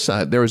process.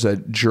 There was a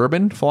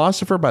German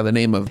philosopher by the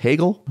name of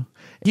Hegel.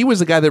 He was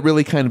the guy that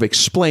really kind of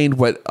explained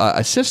what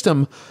a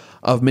system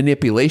of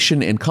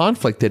manipulation and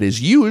conflict that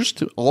is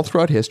used all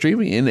throughout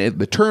history. And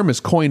the term is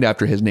coined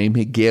after his name,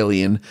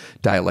 Hegelian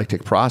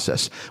dialectic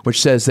process,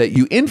 which says that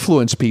you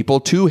influence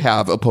people to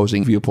have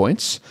opposing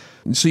viewpoints.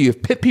 So you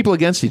pit people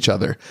against each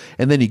other,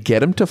 and then you get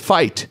them to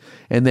fight.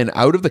 And then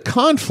out of the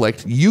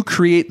conflict, you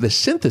create the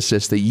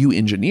synthesis that you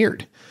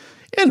engineered.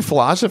 And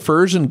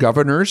philosophers and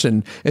governors,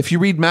 and if you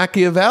read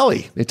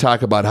Machiavelli, they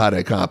talk about how to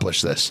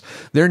accomplish this.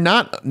 They're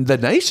not the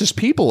nicest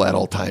people at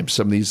all times,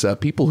 some of these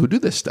people who do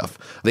this stuff.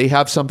 They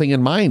have something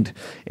in mind.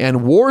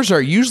 And wars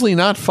are usually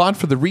not fought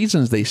for the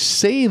reasons they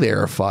say they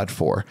are fought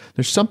for.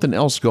 There's something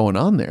else going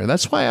on there.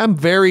 That's why I'm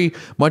very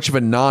much of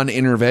a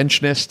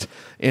non-interventionist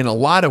in a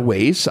lot of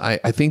ways. I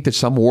think that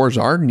some wars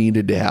are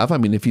needed to have. I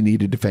mean, if you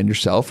need to defend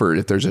yourself, or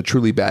if there's a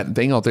truly bad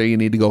thing out there you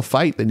need to go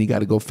fight, then you got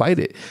to go fight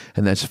it.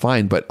 And that's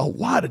fine. But a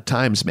lot of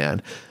times,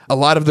 man, a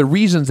lot of the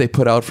reasons they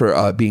put out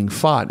for being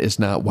fought is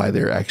not why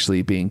they're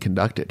actually being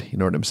conducted. You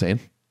know what I'm saying?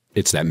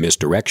 it's that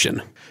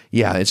misdirection.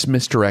 Yeah, it's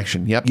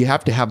misdirection. Yep. You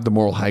have to have the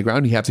moral high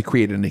ground. You have to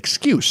create an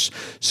excuse.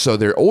 So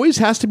there always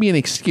has to be an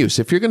excuse.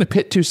 If you're going to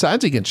pit two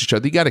sides against each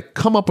other, you got to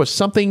come up with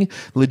something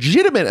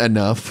legitimate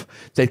enough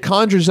that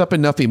conjures up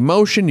enough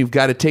emotion. You've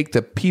got to take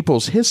the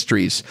people's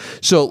histories.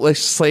 So let's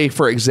say,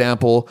 for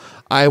example,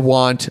 I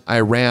want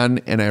Iran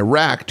and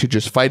Iraq to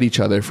just fight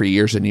each other for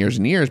years and years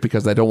and years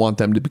because I don't want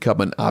them to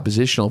become an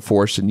oppositional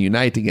force and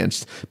unite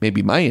against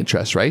maybe my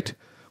interests, right?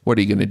 What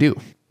are you going to do?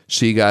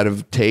 So you got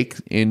to take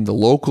in the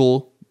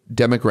local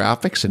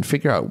demographics and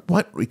figure out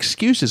what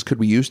excuses could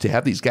we use to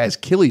have these guys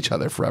kill each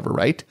other forever,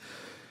 right?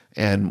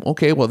 And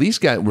okay, well, these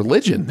guys,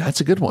 religion, that's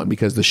a good one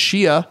because the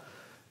Shia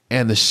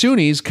and the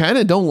Sunnis kind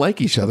of don't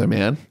like each other,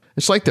 man.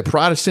 It's like the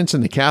Protestants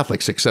and the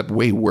Catholics, except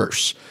way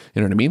worse.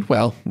 You know what I mean?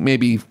 Well,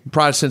 maybe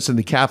Protestants and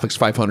the Catholics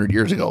 500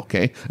 years ago,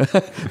 okay?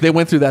 They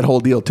went through that whole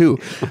deal too.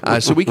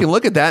 So we can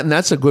look at that, and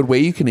that's a good way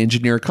you can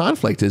engineer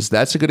conflict. Is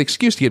that's a good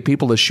excuse to get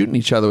people to shooting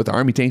each other with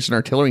army tanks and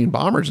artillery and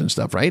bombers and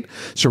stuff, right?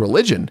 So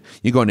religion,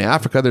 you go into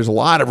Africa, there's a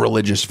lot of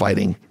religious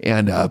fighting.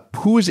 And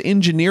who is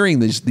engineering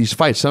these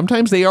fights?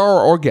 Sometimes they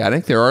are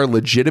organic. There are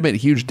legitimate,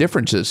 huge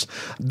differences.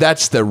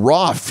 That's the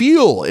raw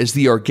fuel, is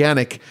the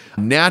organic,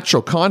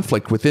 natural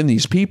conflict within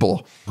these people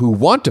who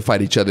want to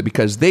fight each other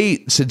because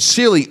they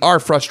sincerely are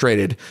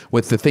frustrated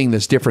with the thing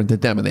that's different than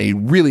them and they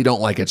really don't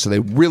like it, so they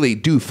really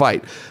do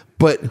fight.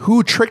 But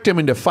who tricked them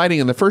into fighting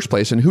in the first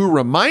place and who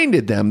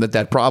reminded them that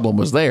that problem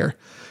was there?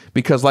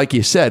 Because like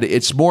you said,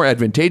 it's more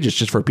advantageous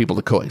just for people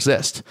to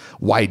coexist.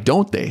 Why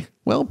don't they?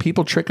 Well,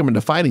 people trick them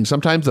into fighting.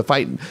 Sometimes the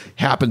fight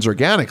happens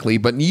organically,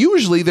 but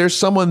usually there's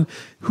someone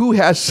who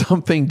has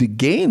something to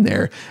gain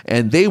there,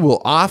 and they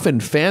will often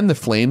fan the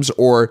flames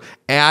or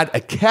add a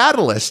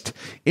catalyst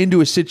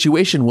into a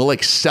situation, will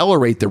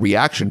accelerate the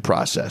reaction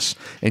process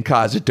and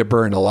cause it to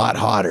burn a lot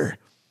hotter.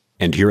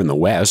 And here in the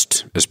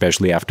West,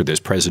 especially after this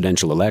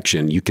presidential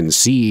election, you can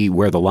see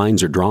where the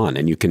lines are drawn.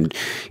 And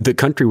the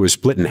country was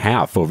split in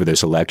half over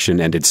this election,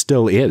 and it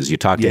still is. You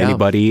talk to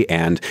anybody,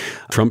 and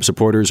Trump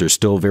supporters are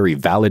still very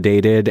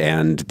validated,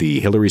 and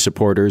the Hillary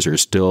supporters are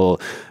still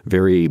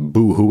very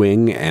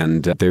boo-hooing,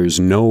 and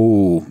there's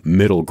no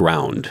middle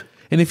ground.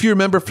 And if you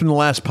remember from the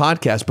last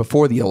podcast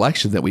before the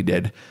election that we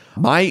did,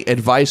 my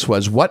advice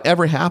was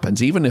whatever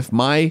happens, even if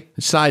my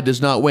side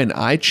does not win,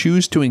 I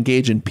choose to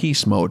engage in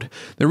peace mode.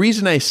 The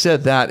reason I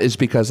said that is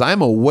because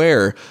I'm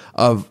aware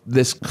of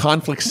this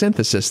conflict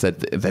synthesis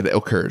that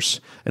occurs.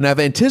 And I've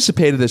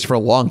anticipated this for a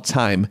long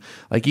time,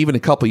 like even a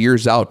couple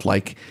years out,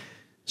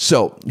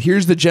 So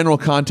here's the general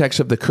context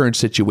of the current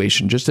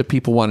situation, just if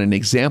people want an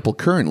example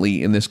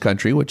currently in this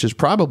country, which is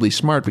probably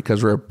smart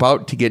because we're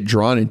about to get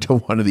drawn into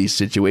one of these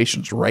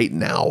situations right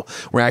now.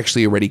 We're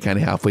actually already kind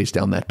of halfway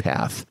down that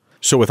path.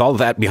 So with all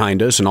that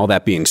behind us and all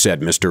that being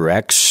said, Mr.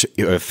 X,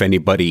 if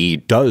anybody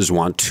does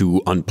want to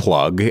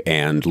unplug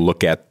and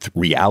look at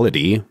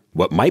reality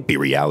what might be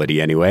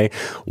reality anyway.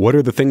 What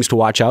are the things to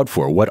watch out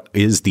for? What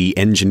is the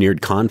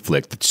engineered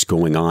conflict that's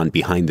going on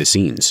behind the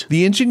scenes?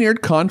 The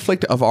engineered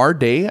conflict of our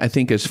day, I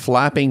think, is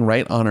flapping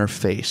right on our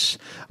face.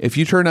 If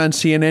you turn on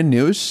CNN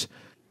News,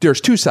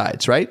 there's two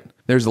sides, right?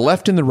 There's the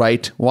left and the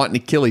right wanting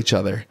to kill each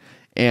other.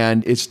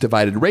 And it's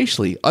divided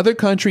racially. Other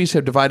countries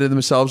have divided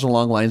themselves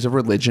along lines of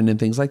religion and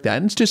things like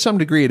that. And to some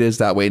degree, it is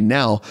that way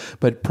now.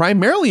 But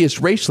primarily,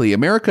 it's racially.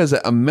 America is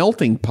a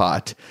melting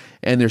pot.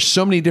 And there's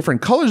so many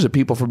different colors of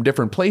people from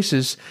different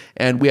places.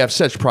 And we have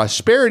such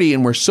prosperity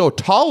and we're so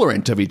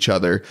tolerant of each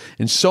other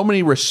in so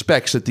many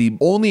respects that the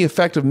only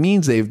effective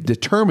means they've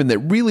determined that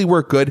really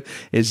work good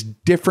is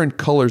different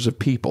colors of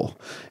people.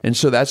 And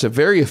so that's a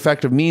very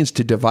effective means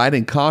to divide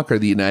and conquer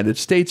the United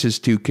States, is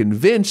to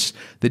convince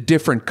the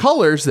different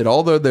colors that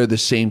although they're the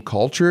same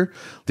culture,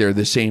 they're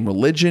the same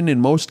religion in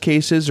most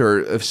cases,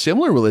 or a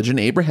similar religion,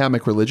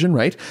 Abrahamic religion,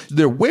 right?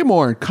 They're way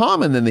more in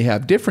common than they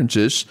have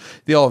differences.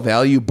 They all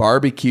value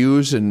barbecue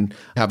and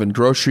having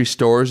grocery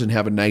stores and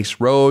having nice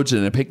roads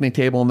and a picnic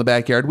table in the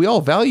backyard. We all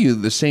value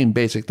the same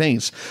basic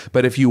things.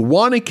 But if you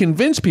want to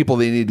convince people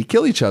they need to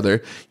kill each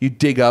other, you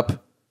dig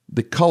up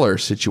the color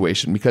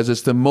situation because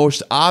it's the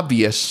most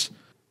obvious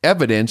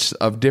evidence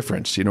of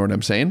difference. You know what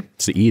I'm saying?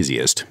 It's the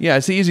easiest. Yeah,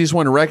 it's the easiest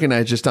one to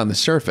recognize just on the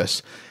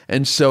surface.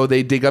 And so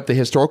they dig up the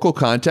historical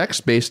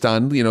context based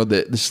on, you know,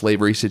 the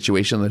slavery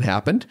situation that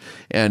happened.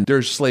 And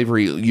there's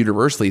slavery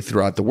universally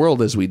throughout the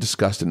world, as we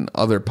discussed in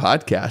other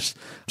podcasts.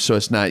 So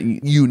it's not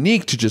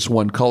unique to just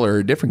one color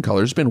or different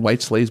colors. There's been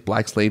white slaves,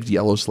 black slaves,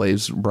 yellow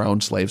slaves,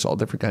 brown slaves, all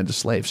different kinds of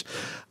slaves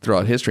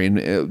throughout history.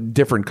 And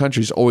different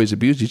countries always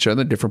abused each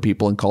other. Different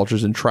people and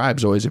cultures and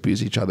tribes always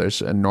abuse each other. It's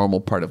a normal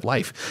part of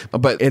life.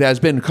 But it has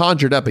been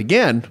conjured up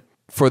again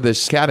for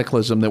this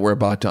cataclysm that we're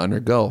about to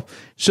undergo.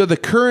 So the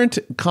current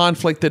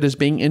conflict that is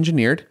being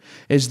engineered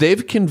is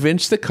they've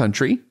convinced the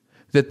country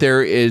that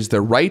there is the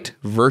right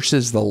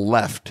versus the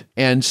left.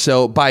 And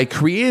so by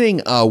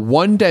creating a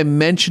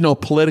one-dimensional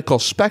political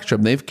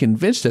spectrum, they've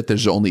convinced that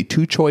there's only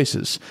two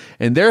choices.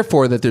 And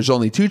therefore, that there's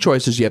only two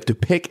choices, you have to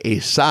pick a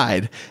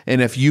side.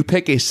 And if you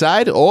pick a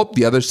side,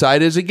 the other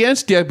side is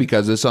against you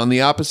because it's on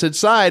the opposite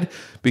side,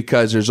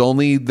 because there's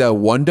only the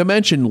one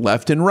dimension,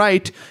 left and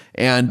right,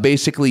 and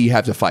basically you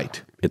have to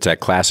fight. It's that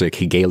classic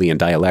Hegelian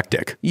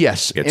dialectic.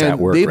 Yes. It's at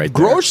work right there. They've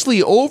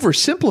grossly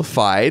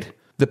oversimplified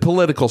the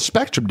political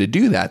spectrum to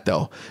do that,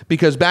 though,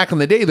 because back in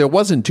the day, there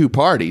wasn't two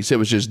parties. It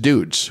was just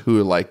dudes who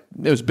were like,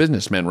 it was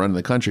businessmen running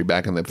the country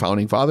back in the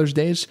founding fathers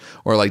days,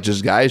 or like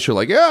just guys who were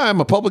like, yeah,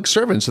 I'm a public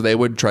servant. So they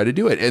would try to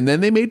do it. And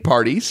then they made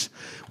parties,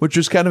 which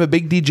was kind of a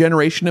big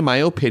degeneration, in my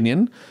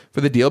opinion,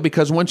 for the deal,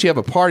 because once you have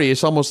a party,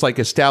 it's almost like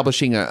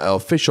establishing an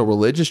official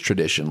religious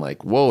tradition.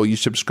 Like, whoa, you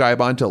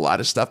subscribe onto a lot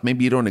of stuff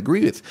maybe you don't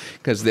agree with,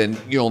 because then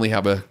you only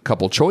have a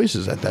couple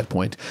choices at that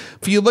point.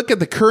 If you look at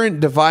the current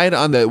divide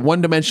on the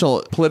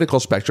one-dimensional political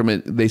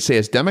spectrum, they say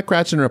it's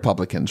Democrats and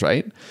Republicans,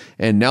 right?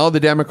 And now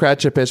the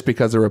Democrats are pissed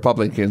because the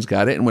Republicans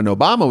got it. And when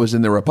Obama was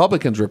in, the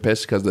Republicans were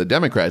pissed because the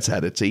Democrats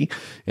had it, see?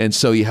 And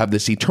so you have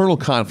this eternal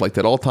conflict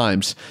at all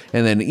times.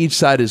 And then each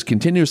side is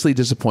continuously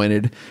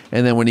disappointed.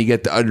 And then when you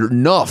get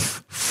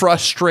enough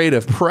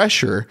frustrative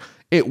pressure,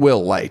 it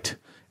will light.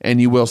 And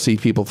you will see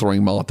people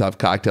throwing Molotov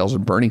cocktails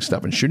and burning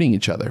stuff and shooting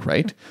each other,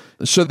 right?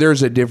 So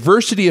there's a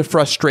diversity of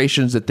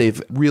frustrations that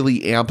they've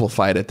really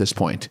amplified at this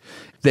point.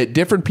 That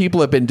different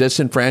people have been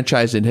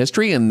disenfranchised in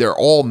history, and they're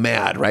all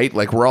mad, right?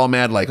 Like, we're all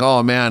mad, like,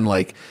 oh man,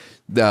 like,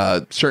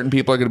 certain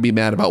people are going to be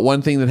mad about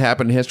one thing that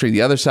happened in history.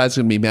 The other side's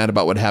going to be mad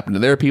about what happened to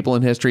their people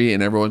in history,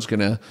 and everyone's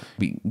going to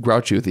be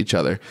grouchy with each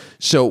other.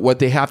 So what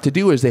they have to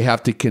do is they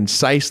have to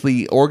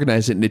concisely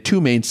organize it into two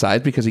main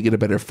sides, because you get a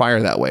better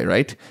fire that way,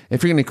 right?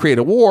 If you're going to create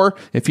a war,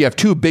 if you have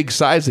two big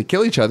sides that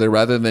kill each other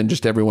rather than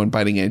just everyone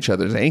biting at each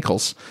other's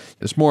ankles,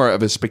 it's more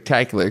of a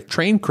spectacular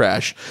train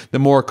crash. The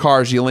more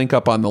cars you link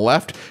up on the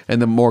left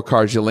and the more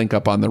cars you link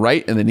up on the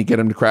right, and then you get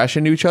them to crash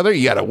into each other,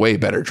 you got a way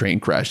better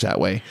train crash that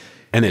way.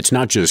 And it's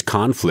not just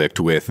conflict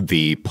with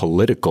the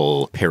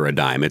political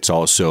paradigm. It's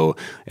also,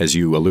 as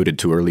you alluded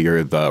to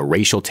earlier, the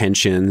racial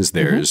tensions.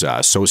 There's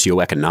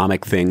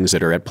socioeconomic things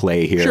that are at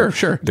play here.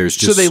 Sure. There's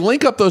just, so they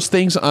link up those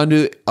things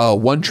onto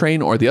one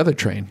train or the other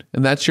train.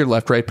 And that's your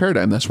left-right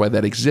paradigm. That's why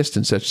that exists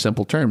in such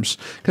simple terms.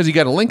 Because you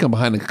got to link them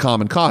behind a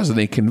common cause. And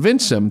they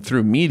convince them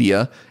through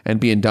media and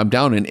being dumbed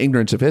down in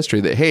ignorance of history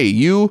that, hey,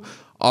 you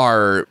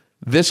are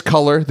this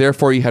color,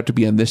 therefore you have to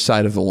be on this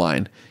side of the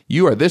line.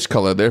 You are this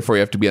color, therefore you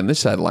have to be on this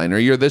side of the line. Or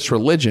you're this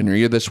religion, or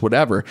you're this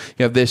whatever.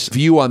 You have this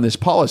view on this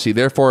policy,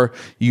 therefore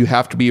you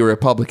have to be a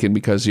Republican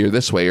because you're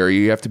this way, or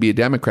you have to be a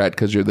Democrat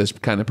because you're this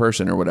kind of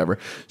person, or whatever.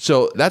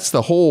 So that's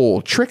the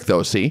whole trick,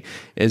 though, see,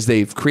 is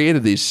they've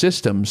created these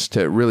systems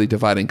to really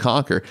divide and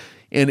conquer.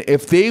 And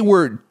if they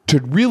were to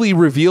really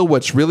reveal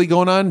what's really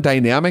going on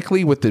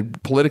dynamically with the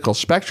political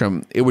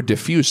spectrum, it would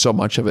diffuse so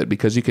much of it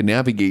because you can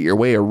navigate your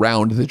way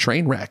around the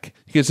train wreck.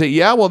 You can say,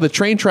 yeah, well, the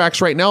train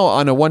tracks right now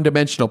on a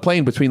one-dimensional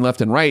plane between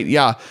left and right.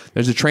 Yeah,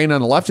 there's a train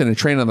on the left and a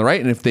train on the right,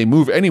 and if they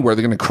move anywhere,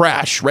 they're going to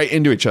crash right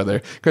into each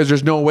other because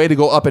there's no way to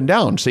go up and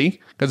down, see?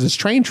 Because it's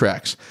train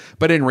tracks.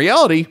 But in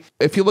reality,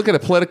 if you look at a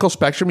political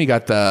spectrum, you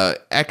got the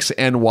X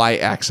and Y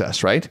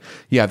axis, right?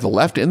 You have the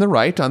left and the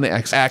right on the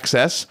X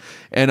axis,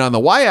 and on the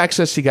Y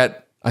axis, you got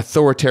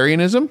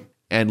authoritarianism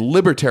and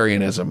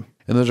libertarianism.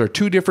 And those are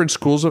two different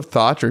schools of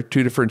thought or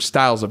two different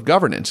styles of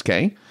governance,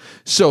 okay?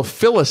 So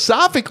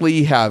philosophically,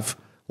 you have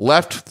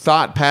left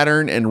thought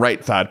pattern and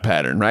right thought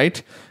pattern,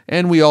 right?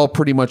 And we all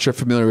pretty much are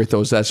familiar with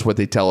those. That's what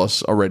they tell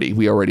us already.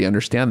 We already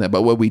understand that.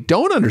 But what we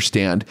don't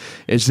understand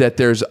is that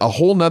there's a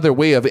whole nother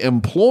way of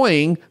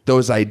employing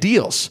those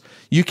ideals.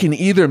 You can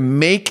either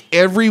make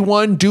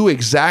everyone do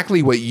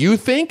exactly what you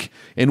think,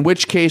 in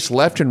which case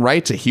left and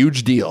right's a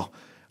huge deal.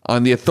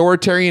 On the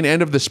authoritarian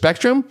end of the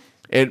spectrum,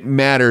 it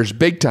matters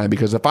big time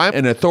because if I'm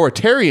an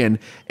authoritarian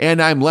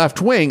and I'm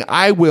left wing,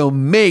 I will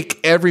make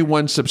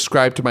everyone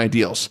subscribe to my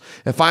ideals.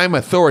 If I'm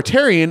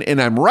authoritarian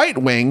and I'm right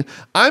wing,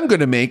 I'm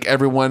going to make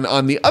everyone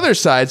on the other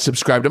side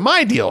subscribe to my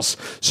ideals.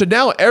 So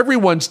now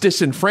everyone's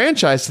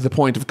disenfranchised to the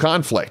point of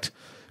conflict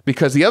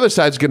because the other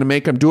side's going to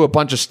make them do a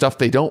bunch of stuff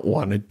they don't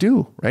want to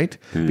do, right?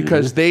 Mm-hmm.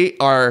 Because they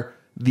are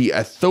the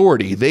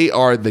authority. They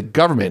are the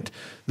government.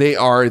 They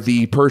are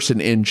the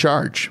person in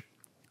charge.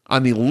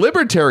 On the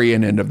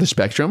libertarian end of the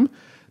spectrum,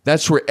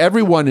 that's where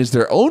everyone is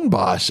their own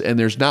boss and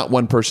there's not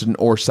one person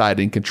or side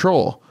in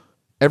control.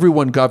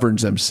 Everyone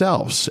governs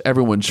themselves.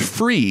 Everyone's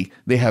free.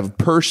 They have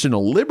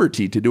personal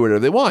liberty to do whatever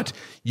they want.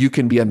 You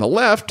can be on the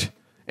left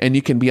and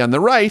you can be on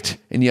the right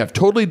and you have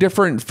totally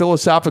different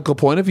philosophical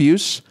point of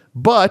views,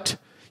 but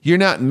you're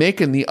not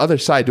making the other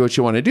side do what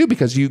you want to do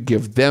because you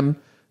give them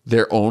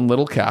their own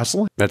little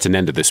castle. That's an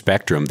end of the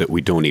spectrum that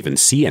we don't even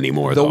see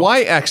anymore, The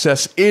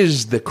y-axis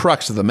is the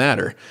crux of the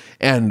matter.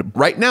 And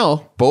right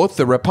now, both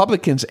the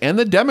Republicans and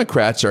the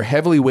Democrats are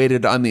heavily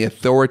weighted on the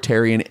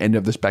authoritarian end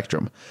of the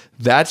spectrum.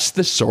 That's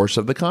the source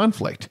of the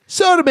conflict.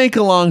 So to make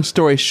a long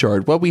story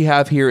short, what we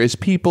have here is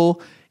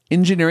people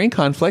engineering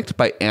conflict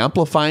by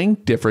amplifying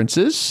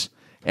differences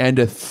and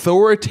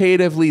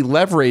authoritatively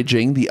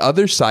leveraging the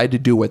other side to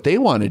do what they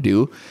want to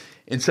do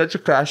in such a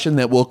fashion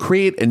that will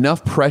create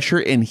enough pressure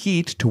and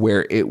heat to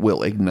where it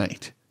will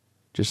ignite.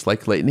 Just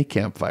like lighting a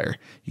campfire.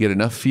 You get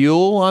enough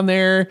fuel on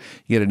there,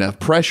 you get enough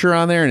pressure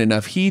on there and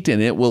enough heat,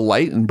 and it will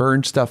light and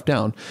burn stuff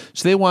down.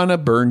 So they want to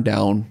burn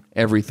down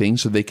everything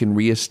so they can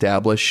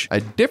reestablish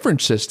a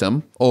different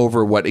system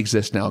over what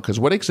exists now, because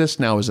what exists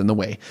now is in the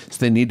way. So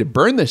they need to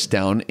burn this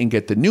down and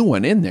get the new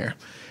one in there.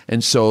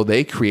 And so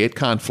they create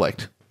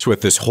conflict. So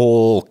with this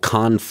whole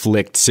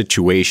conflict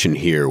situation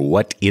here,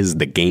 what is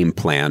the game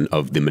plan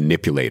of the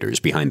manipulators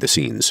behind the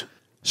scenes?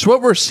 So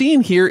what we're seeing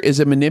here is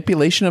a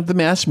manipulation of the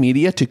mass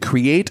media to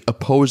create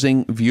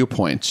opposing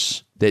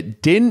viewpoints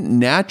that didn't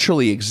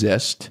naturally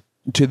exist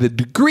to the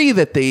degree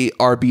that they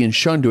are being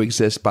shown to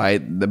exist by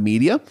the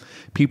media.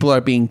 People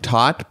are being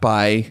taught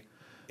by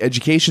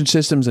education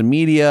systems and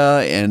media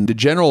and the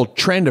general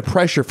trend of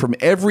pressure from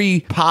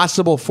every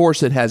possible force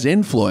that has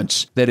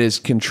influence that is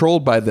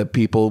controlled by the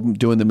people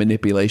doing the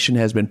manipulation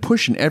has been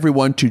pushing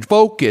everyone to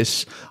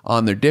focus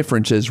on their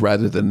differences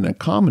rather than their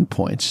common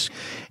points.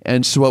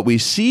 And so what we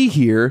see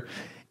here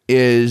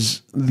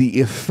is the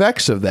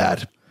effects of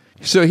that.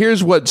 So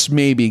here's what's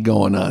maybe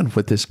going on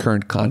with this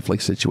current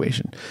conflict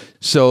situation.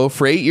 So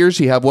for 8 years,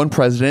 you have one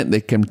president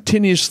that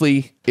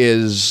continuously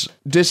is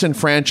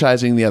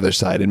disenfranchising the other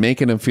side and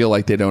making them feel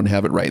like they don't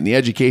have it right. And the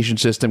education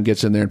system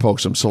gets in there and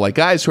pokes them. So like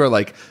guys who are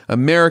like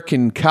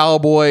American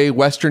cowboy,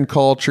 Western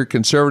culture,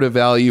 conservative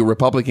value,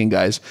 Republican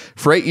guys,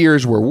 for 8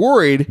 years were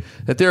worried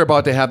that they're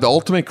about to have the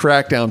ultimate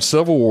crackdown,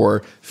 civil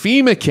war,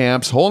 FEMA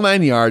camps, whole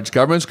 9 yards,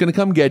 government's going to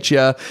come get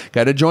you,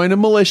 got to join a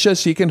militia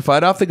so you can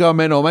fight off the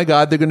government. Oh my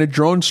God, they're going to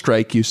drone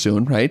strike you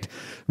soon, right?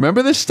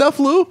 Remember this stuff,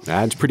 Lou?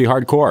 That's pretty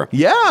hardcore.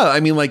 Yeah.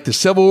 I mean, like the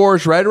Civil War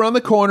is right around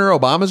the corner.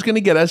 Obama's going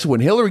to get us. When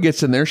Hillary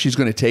gets in there, she's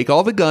going to take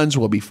all the guns.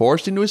 We'll be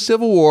forced into a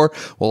civil war.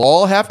 We'll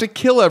all have to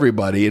kill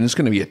everybody. And it's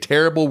going to be a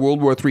terrible World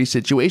War III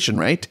situation,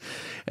 right?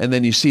 And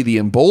then you see the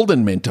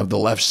emboldenment of the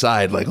left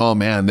side. Like, oh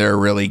man, they're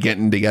really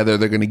getting together.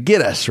 They're going to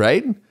get us,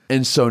 right?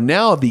 And so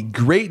now the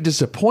great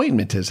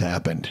disappointment has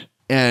happened.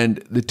 And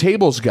the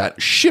tables got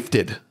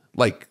shifted.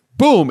 Like,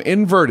 boom,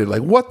 inverted.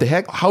 Like, what the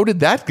heck? How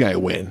did that guy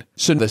win?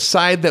 So the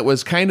side that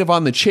was kind of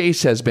on the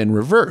chase has been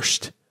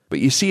reversed. But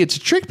you see, it's a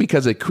trick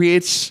because it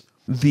creates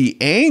the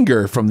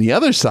anger from the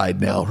other side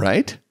now,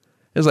 right?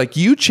 It's like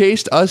you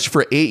chased us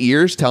for 8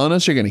 years telling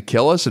us you're going to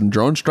kill us and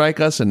drone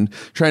strike us and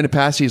trying to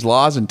pass these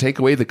laws and take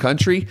away the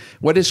country.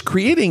 What it's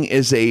creating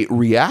is a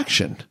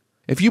reaction.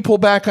 If you pull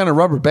back on a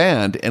rubber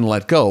band and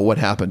let go, what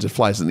happens? It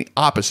flies in the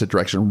opposite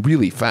direction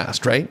really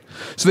fast, right?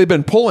 So they've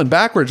been pulling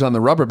backwards on the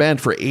rubber band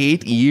for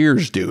 8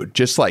 years, dude.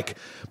 Just like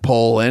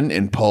pulling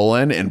and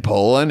pulling and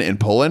pulling and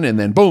pulling, and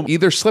then boom,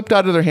 either slipped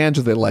out of their hands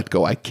or they let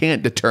go. I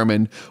can't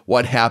determine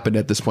what happened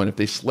at this point. If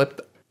they slipped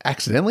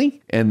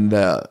accidentally and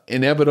the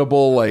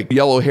inevitable like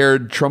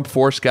yellow-haired Trump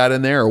force got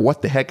in there, or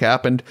what the heck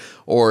happened,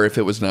 or if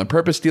it was an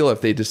on-purpose deal,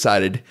 if they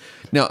decided.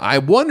 Now, I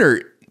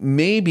wonder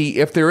maybe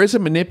if there is a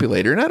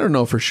manipulator, and I don't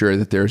know for sure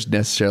that there's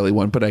necessarily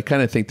one, but I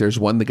kind of think there's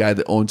one, the guy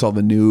that owns all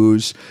the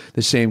news,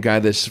 the same guy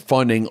that's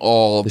funding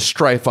all the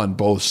strife on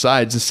both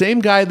sides, the same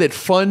guy that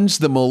funds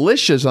the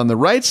militias on the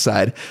right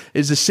side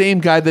is the same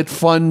guy that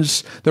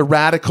funds the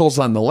radicals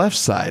on the left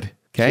side.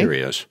 Okay.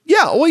 Curious.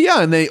 Yeah. Well,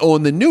 yeah. And they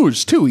own the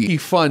news too. He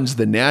funds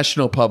the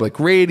National Public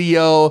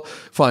Radio,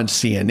 funds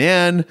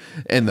CNN,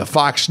 and the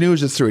Fox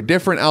News is through a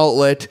different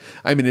outlet.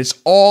 I mean, it's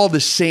all the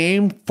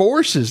same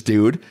forces,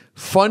 dude,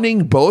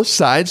 funding both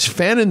sides,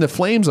 fanning the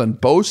flames on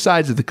both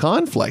sides of the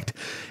conflict.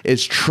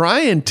 It's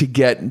trying to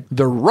get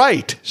the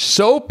right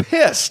so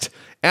pissed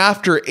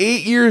after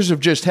 8 years of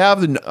just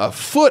having a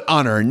foot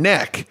on our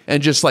neck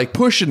and just like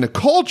pushing the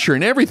culture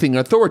and everything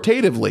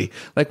authoritatively.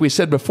 Like we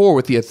said before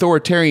with the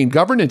authoritarian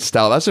governance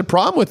style, that's the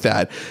problem with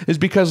that, is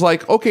because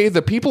like, okay,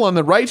 the people on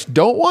the right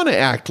don't want to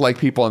act like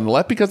people on the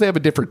left because they have a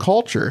different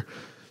culture.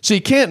 So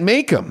you can't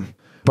make them.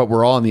 But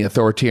we're all on the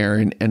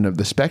authoritarian end of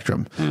the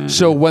spectrum.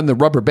 So when the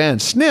rubber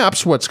band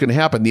snaps, what's going to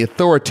happen? The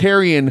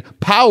authoritarian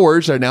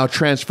powers are now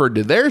transferred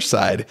to their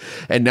side.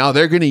 And now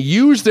they're going to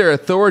use their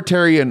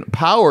authoritarian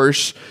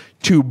powers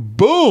to,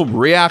 boom,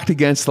 react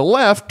against the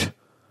left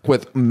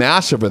with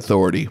massive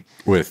authority.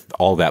 With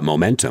all that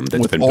momentum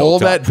that's been built up. All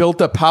that built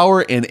up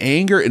power and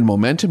anger and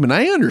momentum. And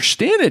I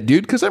understand it,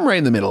 dude, because I'm right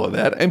in the middle of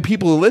that. And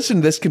people who listen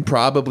to this can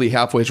probably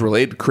halfway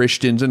relate.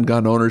 Christians and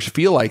gun owners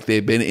feel like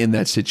they've been in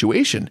that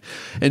situation.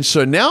 And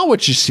so now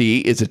what you see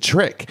is a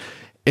trick,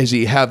 is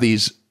you have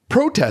these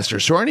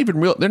protesters who aren't even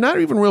real. They're not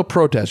even real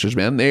protesters,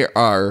 man. They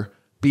are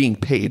being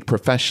paid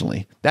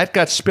professionally. That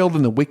got spilled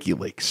in the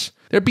WikiLeaks.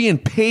 They're being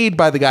paid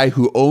by the guy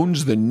who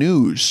owns the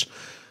news.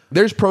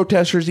 There's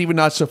protesters even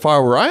not so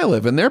far where I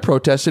live, and they're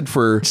protested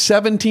for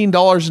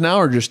 $17 an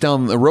hour just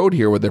down the road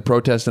here, where they're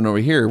protesting over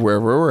here,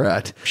 wherever we're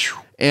at.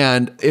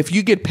 And if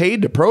you get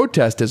paid to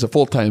protest as a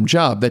full-time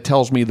job, that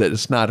tells me that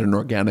it's not an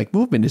organic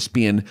movement. It's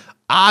being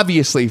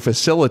obviously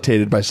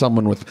facilitated by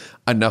someone with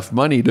enough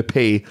money to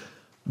pay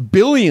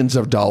billions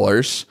of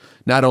dollars,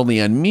 not only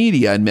on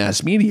media and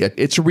mass media.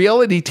 It's a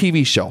reality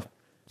TV show.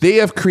 They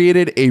have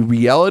created a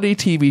reality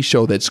TV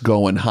show that's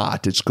going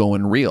hot. It's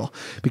going real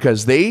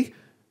because they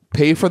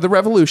pay for the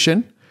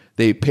revolution,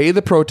 they pay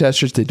the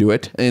protesters to do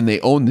it, and they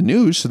own the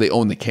news, so they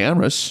own the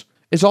cameras.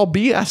 It's all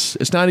BS.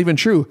 It's not even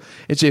true.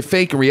 It's a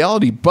fake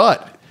reality,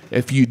 but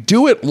if you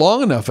do it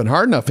long enough and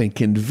hard enough and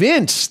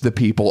convince the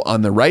people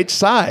on the right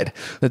side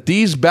that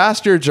these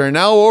bastards are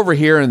now over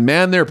here and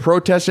man, they're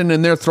protesting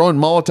and they're throwing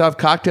Molotov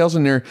cocktails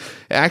and they're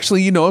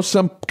actually, you know,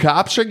 some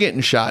cops are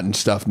getting shot and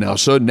stuff now.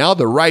 So now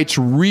the right's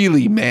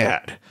really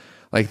mad.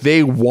 Like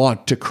they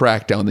want to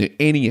crack down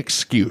any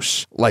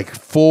excuse, like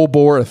full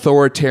bore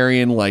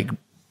authoritarian, like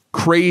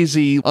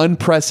crazy,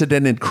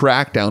 unprecedented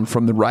crackdown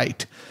from the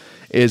right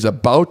is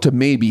about to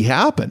maybe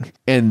happen.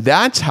 And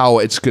that's how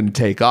it's going to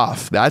take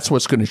off. That's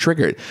what's going to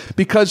trigger it.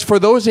 Because for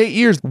those 8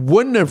 years,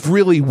 wouldn't have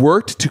really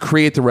worked to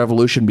create the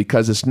revolution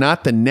because it's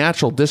not the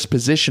natural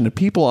disposition of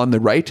people on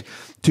the right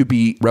to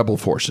be rebel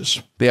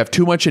forces. They have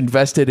too much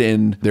invested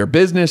in their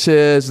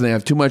businesses, and they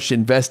have too much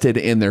invested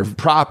in their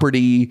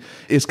property.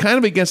 It's kind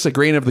of against the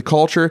grain of the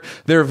culture.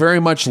 They're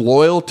very much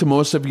loyal to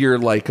most of your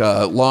like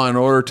law and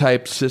order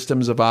type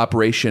systems of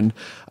operation.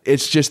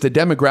 It's just the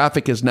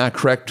demographic is not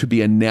correct to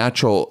be a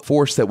natural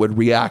force that would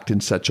react in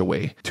such a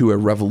way to a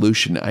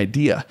revolution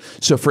idea.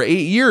 So for 8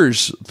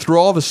 years, through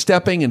all the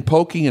stepping and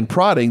poking and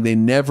prodding, they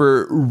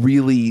never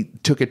really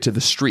took it to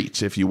the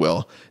streets, if you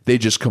will. They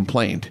just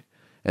complained.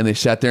 And they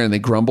sat there and they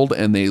grumbled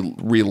and they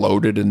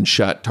reloaded and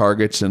shot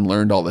targets and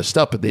learned all this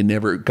stuff, but they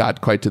never got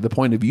quite to the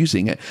point of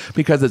using it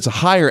because it's a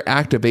higher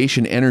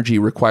activation energy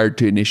required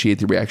to initiate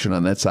the reaction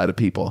on that side of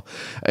people.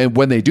 And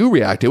when they do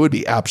react, it would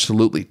be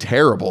absolutely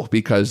terrible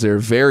because they're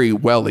very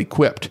well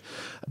equipped.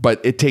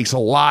 But it takes a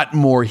lot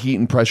more heat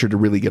and pressure to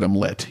really get them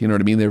lit. You know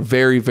what I mean? They're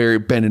very, very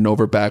bending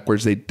over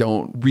backwards. They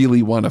don't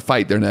really want to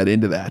fight. They're not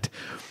into that.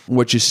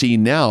 What you see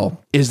now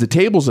is the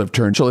tables have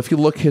turned. So if you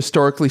look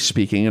historically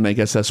speaking, and I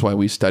guess that's why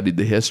we studied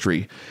the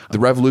history, the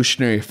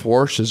revolutionary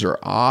forces are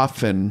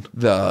often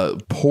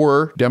the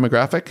poor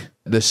demographic,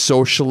 the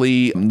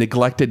socially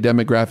neglected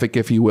demographic,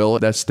 if you will.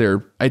 That's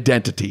their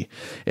identity.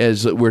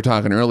 As we were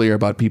talking earlier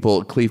about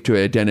people cleave to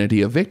an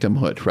identity of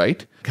victimhood,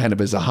 right? Kind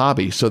of as a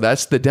hobby. So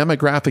that's the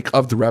demographic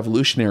of the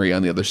revolutionary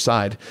on the other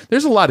side.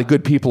 There's a lot of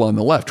good people on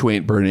the left who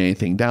ain't burning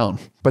anything down.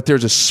 But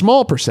there's a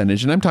small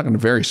percentage, and I'm talking a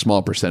very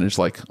small percentage,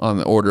 like on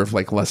the order of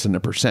like less than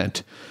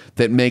 1%,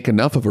 that make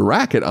enough of a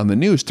racket on the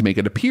news to make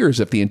it appear as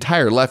if the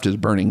entire left is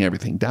burning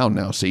everything down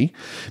now, see?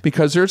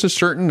 Because there's a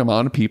certain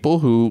amount of people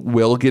who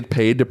will get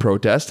paid to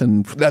protest,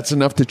 and that's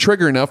enough to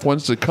trigger enough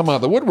ones to come out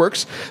of the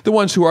woodworks. The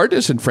ones who are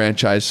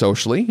disenfranchised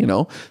socially, you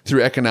know,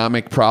 through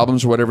economic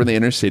problems or whatever in the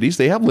inner cities,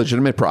 they have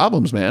legitimate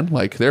problems. things, man.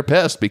 Like, they're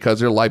pissed because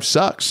their life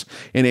sucks.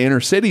 In the inner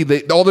city,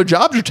 all their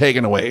jobs are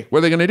taken away. What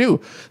are they going to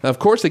do? Now, of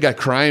course, they got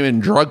crime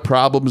and drug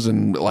problems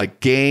and like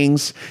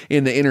gangs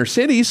in the inner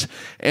cities,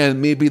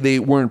 and maybe they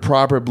weren't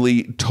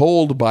properly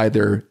told by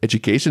their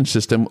education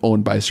system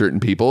owned by certain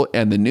people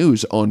and the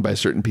news owned by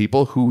certain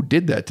people who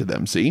did that to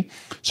them, see?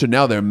 So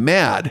now they're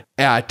mad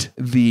at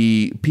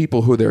the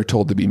people who they're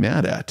told to be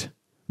mad at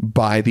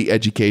by the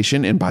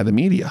education and by the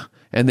media.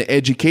 And the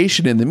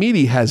education and the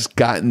media has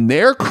gotten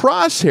their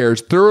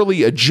crosshairs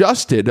thoroughly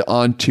adjusted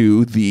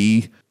onto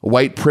the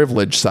white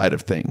privilege side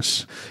of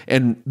things.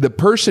 And the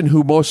person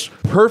who most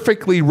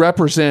perfectly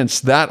represents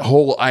that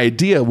whole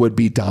idea would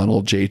be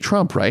Donald J.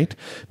 Trump, right?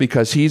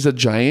 Because he's a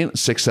giant,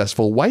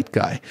 successful white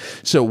guy.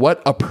 So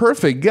what a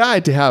perfect guy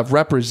to have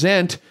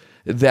represent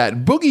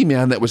that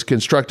boogeyman that was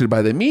constructed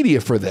by the media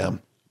for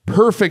them.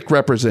 Perfect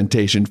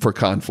representation for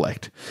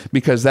conflict,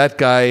 because that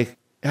guy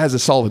has a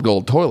solid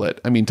gold toilet.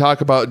 I mean, talk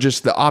about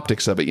just the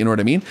optics of it. You know what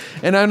I mean?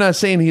 And I'm not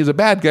saying he's a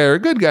bad guy or a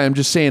good guy. I'm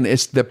just saying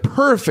it's the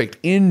perfect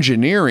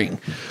engineering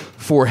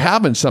for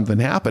having something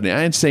happen.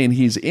 I ain't saying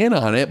he's in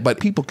on it, but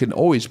people can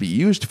always be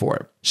used for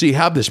it. So you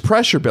have this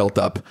pressure built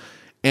up,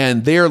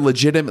 and they're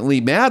legitimately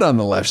mad on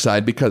the left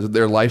side because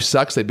their life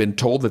sucks. They've been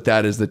told that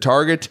that is the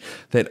target,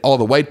 that all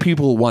the white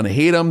people want to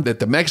hate them, that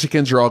the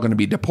Mexicans are all going to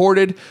be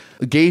deported.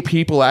 Gay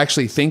people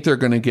actually think they're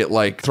going to get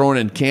like thrown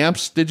in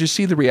camps. Did you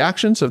see the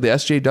reactions of the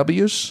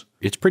SJWs?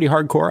 It's pretty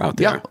hardcore out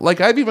there. Yeah,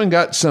 like I've even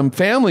got some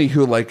family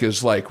who like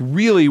is like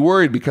really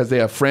worried because they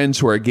have friends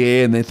who are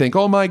gay and they think,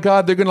 oh my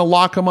God, they're going to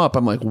lock them up.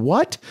 I'm like,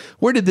 what?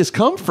 Where did this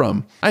come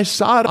from? I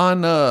saw it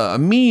on a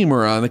meme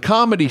or on a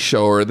comedy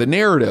show or the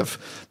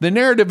narrative. The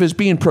narrative is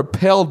being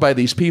propelled by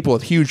these people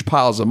with huge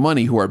piles of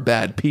money who are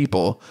bad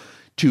people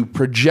to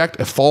project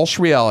a false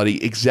reality,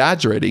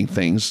 exaggerating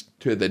things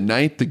to the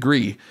 9th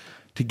degree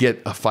to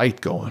get a fight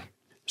going.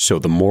 So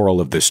the moral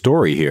of the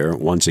story here,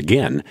 once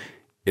again,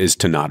 is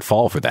to not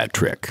fall for that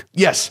trick.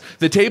 Yes,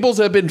 the tables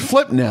have been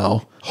flipped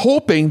now,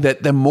 hoping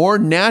that the more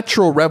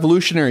natural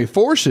revolutionary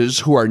forces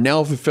who are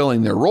now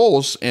fulfilling their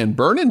roles and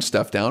burning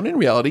stuff down, in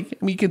reality,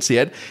 I mean, you can see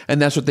it, and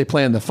that's what they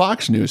play on the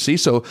Fox News. See,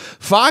 so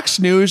Fox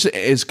News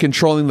is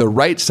controlling the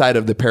right side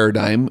of the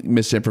paradigm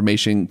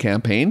misinformation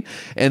campaign,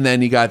 and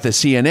then you got the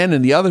CNN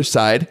and the other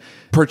side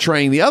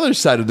portraying the other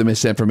side of the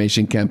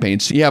misinformation campaign.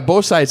 So you have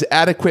both sides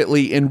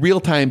adequately in real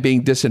time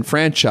being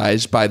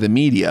disenfranchised by the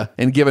media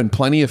and given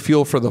plenty of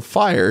fuel for the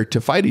fire to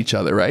fight each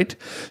other, right?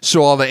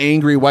 So all the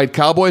angry white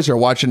cowboys are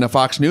watching the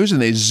Fox News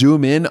and they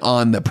zoom in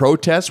on the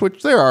protests,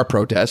 which there are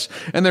protests,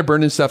 and they're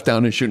burning stuff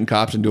down and shooting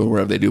cops and doing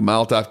whatever they do,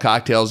 Molotov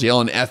cocktails,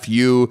 yelling F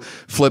you,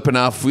 flipping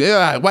off,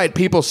 yeah, white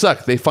people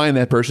suck. They find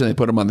that person, they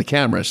put them on the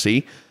camera,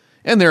 see?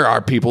 And there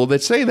are people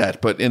that say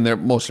that, but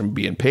most of them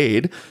being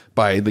paid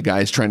by the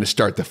guys trying to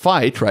start the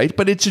fight, right?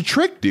 But it's a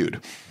trick, dude.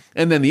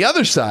 And then the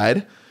other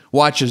side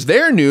watches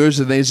their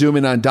news and they zoom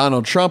in on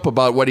Donald Trump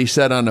about what he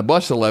said on a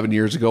bus 11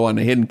 years ago on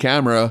a hidden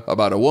camera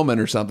about a woman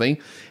or something.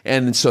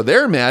 And so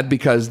they're mad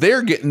because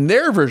they're getting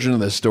their version of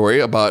the story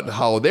about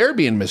how they're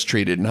being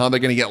mistreated and how they're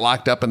going to get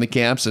locked up in the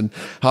camps and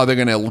how they're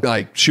going to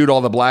like shoot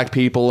all the black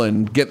people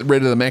and get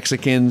rid of the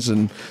Mexicans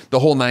and the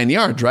whole 9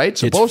 yards, right?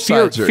 So it's both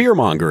sides are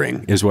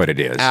fear-mongering is what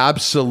it is.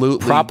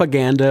 Absolutely.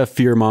 Propaganda,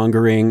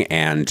 fear-mongering,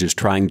 and just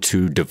trying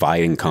to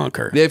divide and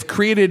conquer. They've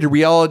created a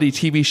reality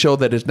TV show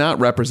that is not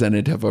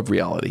representative of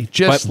reality.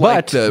 Just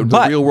like the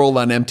real world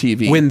on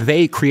MTV. When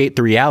they create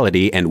the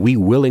reality and we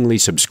willingly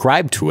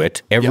subscribe to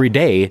it every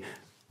day,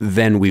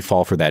 then we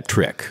fall for that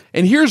trick.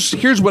 And here's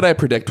what I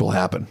predict will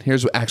happen.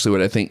 Here's actually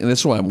what I think, and this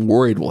is what I'm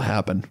worried will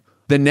happen.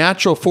 The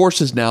natural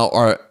forces now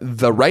are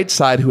the right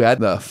side, who had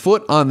the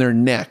foot on their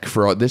neck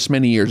for this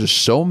many years, is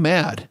so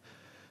mad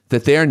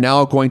that they are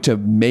now going to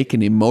make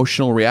an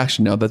emotional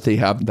reaction now that they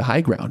have the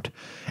high ground.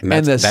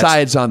 And the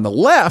sides on the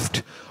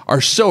left are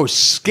so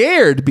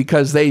scared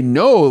because they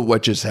know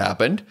what just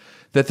happened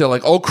that they're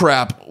like, oh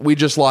crap, we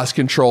just lost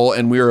control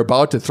and we were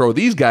about to throw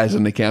these guys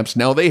in the camps.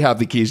 Now they have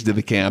the keys to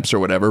the camps or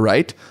whatever,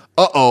 right?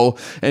 Uh-oh.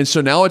 And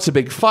so now it's a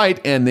big fight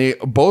and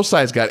both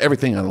sides got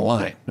everything on the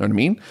line. You know what I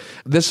mean?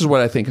 This is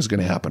what I think is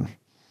going to happen.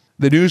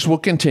 The news will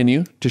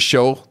continue to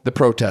show the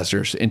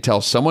protesters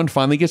until someone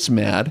finally gets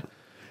mad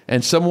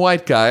and some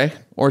white guy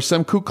or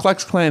some Ku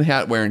Klux Klan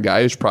hat wearing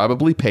guy who's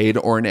probably paid,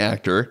 or an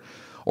actor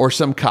or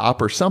some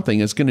cop or something,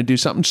 is going to do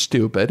something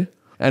stupid.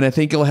 And I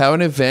think you'll have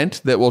an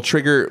event that will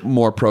trigger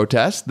more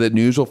protests. The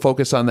news will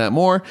focus on that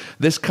more.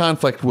 This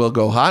conflict will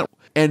go hot.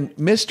 And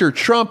Mr.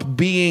 Trump,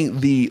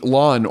 being the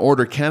law and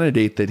order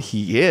candidate that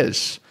he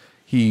is,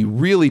 he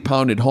really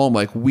pounded home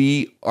like,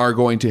 we are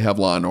going to have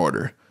law and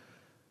order.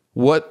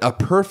 What a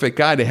perfect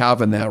guy to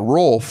have in that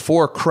role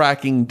for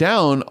cracking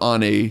down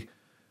on a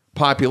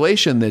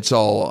population that's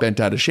all bent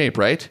out of shape,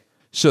 right?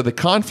 So the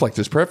conflict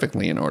is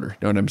perfectly in order.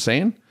 You know what I'm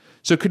saying?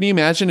 So can you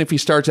imagine if he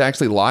starts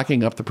actually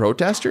locking up the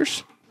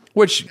protesters?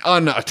 which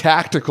on a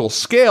tactical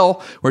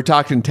scale, we're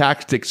talking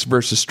tactics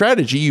versus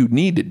strategy, you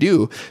need to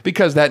do,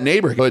 because that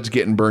neighborhood's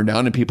getting burned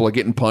down and people are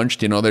getting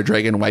punched. You know, they're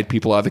dragging white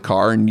people out of the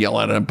car and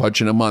yelling at them,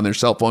 punching them on their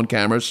cell phone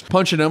cameras,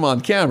 punching them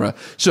on camera.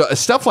 So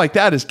stuff like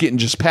that is getting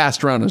just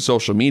passed around on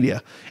social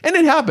media. And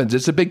it happens.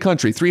 It's a big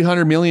country,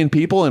 300 million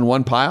people in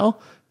one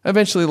pile.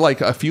 Eventually,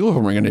 like a few of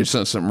them are going to do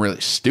something really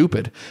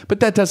stupid, but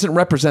that doesn't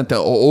represent the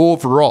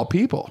overall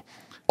people.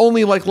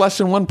 Only like less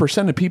than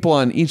 1% of people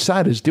on each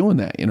side is doing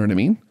that. You know what I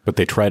mean? But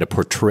they try to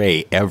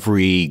portray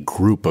every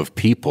group of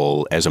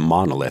people as a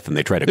monolith, and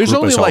they try to group us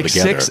all together.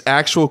 There's only like 6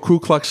 actual Ku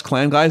Klux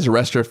Klan guys, the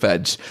rest are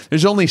feds.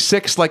 There's only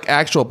 6 like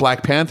actual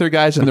Black Panther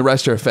guys, and the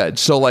rest are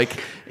feds. So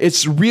like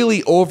it's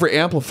really over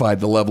amplified,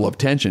 the level of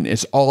tension.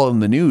 It's all in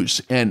the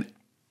news. And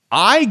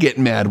I get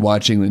mad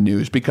watching the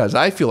news because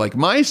I feel like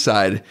my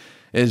side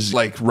is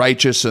like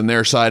righteous and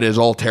their side is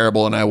all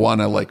terrible, and I want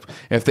to, like,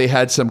 if they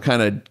had some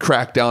kind of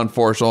crackdown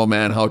force, oh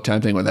man, how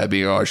tempting would that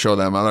be? Oh, show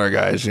them other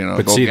guys, you know,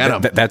 but go see,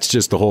 get them. That's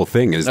just the whole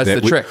thing, is that's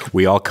that the trick.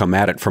 We all come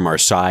at it from our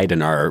side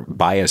and our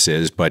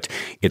biases, but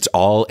it's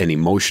all an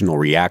emotional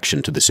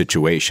reaction to the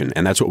situation,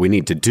 and that's what we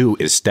need to do,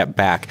 is step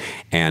back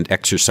and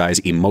exercise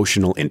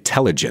emotional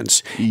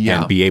intelligence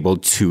and be able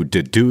to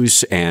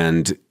deduce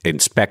and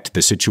inspect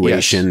the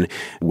situation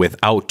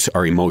without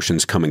our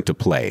emotions coming to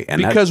play.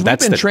 And because we've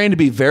been trained to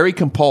be very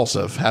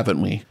compulsive, haven't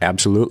we?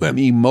 Absolutely. An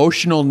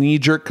emotional,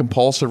 knee-jerk,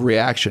 compulsive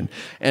reaction.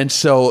 And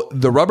so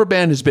the rubber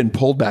band has been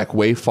pulled back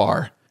way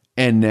far,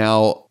 and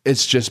now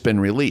it's just been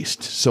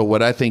released. So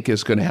what I think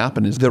is going to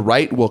happen is the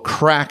right will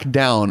crack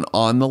down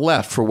on the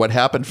left for what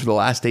happened for the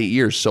last 8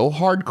 years so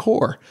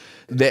hardcore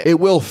that it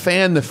will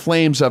fan the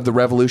flames of the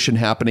revolution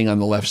happening on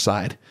the left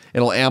side.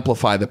 It'll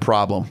amplify the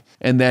problem.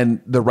 And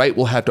then the right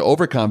will have to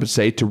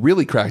overcompensate to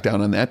really crack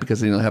down on that, because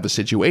they don't have a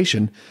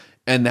situation,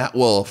 and that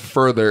will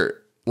further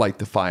light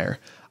the fire.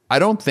 I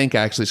don't think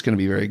actually it's going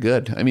to be very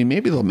good. I mean,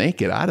 maybe they'll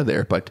make it out of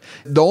there, but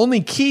the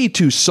only key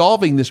to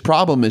solving this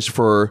problem is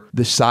for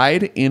the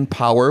side in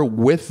power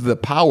with the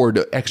power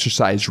to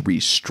exercise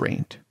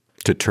restraint.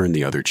 To turn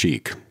the other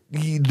cheek.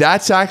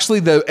 That's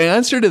actually the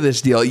answer to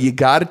this deal. You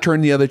got to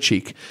turn the other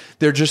cheek.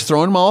 They're just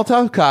throwing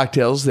Molotov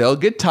cocktails. They'll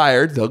get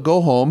tired. They'll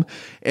go home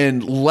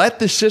and let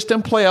the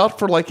system play out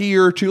for like a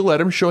year or two. Let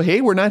them show,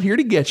 hey, we're not here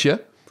to get you.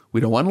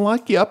 We don't want to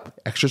lock you up.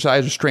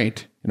 Exercise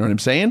restraint. You know what I'm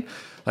saying?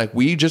 Like,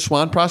 we just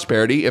want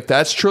prosperity. If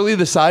that's truly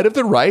the side of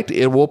the right,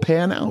 it will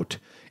pan out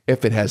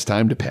if it has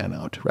time to pan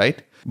out,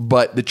 right?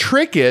 But the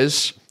trick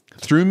is,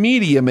 through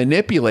media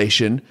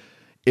manipulation,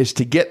 is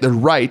to get the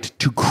right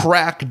to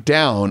crack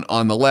down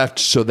on the left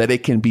so that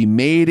it can be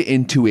made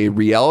into a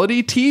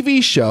reality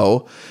TV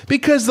show.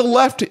 Because the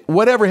left,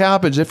 whatever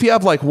happens, if you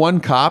have like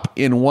one cop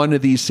in one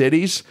of these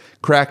cities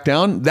crack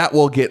down, that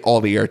will get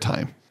all the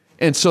airtime.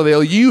 And so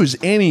they'll use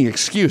any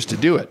excuse to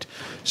do it.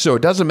 So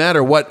it doesn't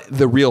matter what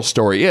the real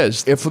story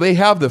is. If they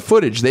have the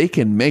footage, they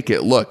can make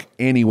it look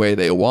any way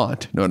they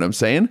want. Know what I'm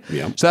saying?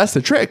 Yeah. So that's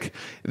the trick.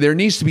 There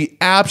needs to be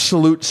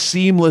absolute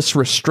seamless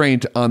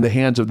restraint on the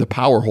hands of the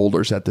power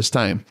holders at this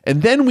time.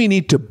 And then we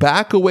need to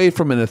back away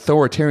from an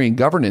authoritarian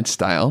governance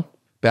style,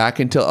 back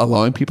into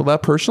allowing people to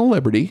have personal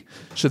liberty,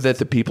 so that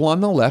the people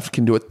on the left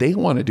can do what they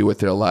want to do with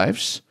their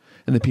lives,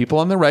 and the people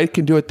on the right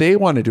can do what they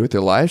want to do with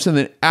their lives. And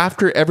then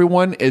after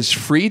everyone is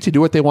free to do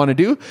what they want to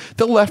do,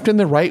 the left and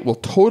the right will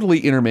totally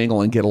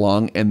intermingle and get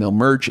along, and they'll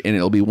merge, and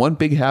it'll be one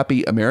big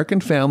happy American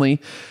family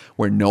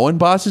where no one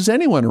bosses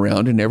anyone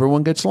around and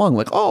everyone gets along.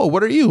 Like, oh,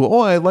 what are you?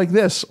 Oh, I like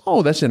this.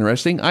 Oh, that's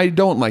interesting. I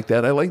don't like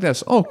that. I like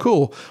this. Oh,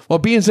 cool. Well,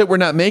 being that we're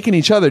not making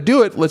each other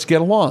do it, let's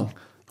get along.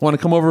 Want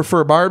to come over for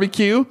a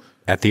barbecue?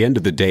 At the end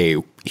of the day,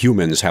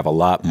 humans have a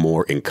lot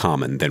more in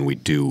common than we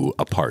do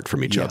apart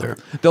from each other.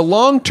 The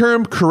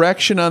long-term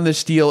correction on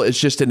this deal is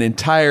just an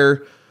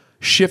entire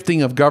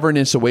shifting of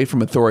governance away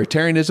from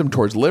authoritarianism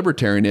towards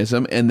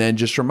libertarianism, and then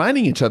just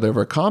reminding each other of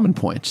our common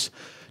points.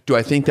 Do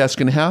I think that's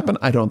going to happen?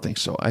 I don't think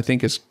so. I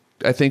think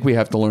we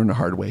have to learn the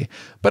hard way.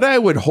 But I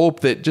would hope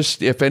that,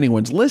 just if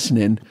anyone's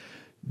listening,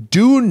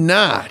 do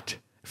not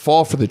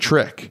fall for the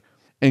trick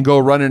and go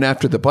running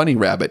after the bunny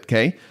rabbit,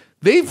 okay?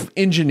 They've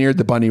engineered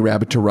the bunny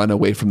rabbit to run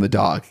away from the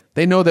dog.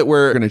 They know that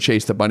we're going to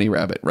chase the bunny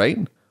rabbit, right?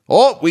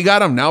 Oh, we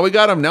got him. Now we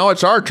got him. Now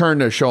it's our turn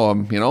to show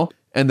him, you know?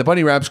 And the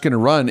bunny rabbit's going to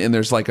run, and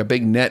there's like a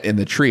big net in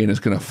the tree, and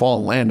it's going to fall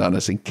and land on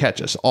us and catch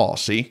us all.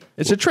 See?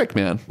 It's a trick,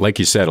 man. Like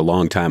you said a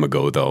long time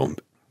ago, though,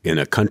 in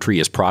a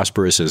country as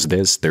prosperous as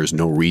this, there's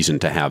no reason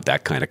to have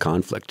that kind of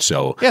conflict.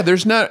 So yeah,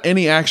 there's not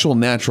any actual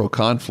natural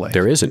conflict.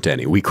 There isn't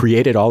any. We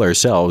create it all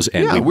ourselves.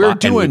 And we're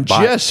doing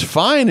just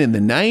fine in the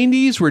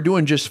 90s. We're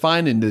doing just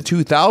fine in the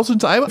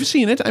 2000s. I've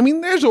seen it. I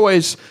mean, there's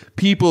always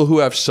people who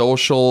have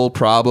social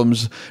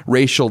problems,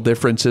 racial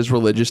differences,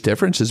 religious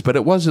differences, but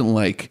it wasn't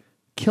like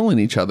killing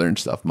each other and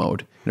stuff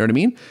mode. You know what I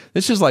mean?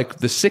 This is like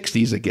the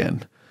 60s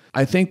again.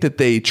 I think that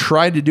they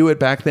tried to do it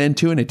back then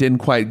too, and it didn't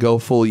quite go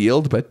full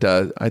yield. But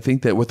I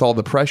think that with all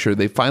the pressure,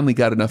 they finally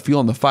got enough fuel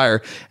on the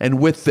fire. And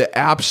with the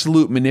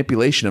absolute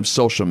manipulation of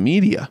social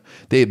media,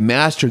 they've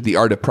mastered the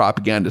art of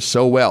propaganda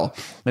so well,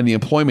 and the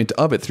employment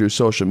of it through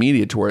social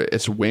media to where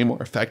it's way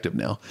more effective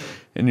now.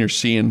 And you're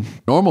seeing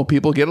normal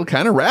people get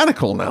kind of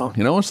radical now.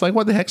 You know, it's like,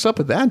 what the heck's up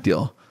with that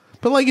deal?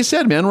 But like you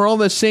said, man, we're all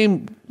the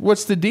same.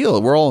 What's the deal?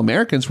 We're all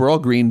Americans. We're all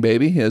green,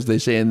 baby, as they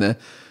say in the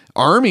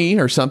Army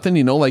or something,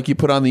 you know, like you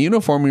put on the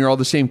uniform and you're all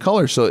the same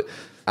color. So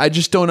I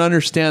just don't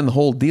understand the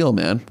whole deal,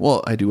 man.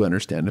 Well, I do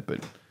understand it,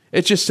 but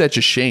it's just such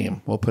a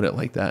shame. We'll put it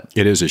like that.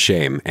 It is a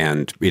shame.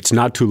 And it's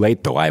not too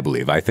late, though, I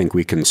believe. I think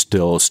we can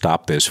still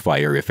stop this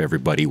fire if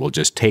everybody will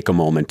just take a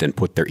moment and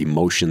put their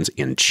emotions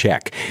in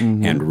check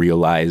and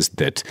realize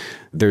that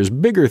there's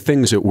bigger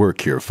things at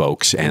work here,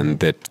 folks, and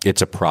that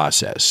it's a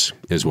process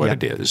is what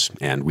it is.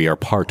 And we are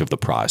part of the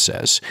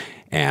process.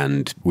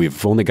 And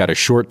we've only got a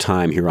short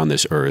time here on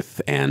this earth.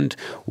 And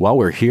while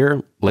we're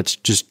here, let's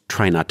just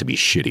try not to be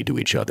shitty to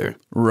each other.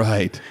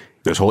 Right.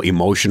 This whole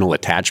emotional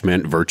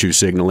attachment, virtue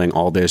signaling,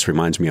 all this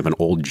reminds me of an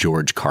old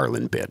George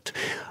Carlin bit.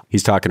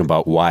 He's talking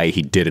about why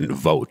he didn't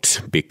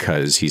vote,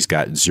 because he's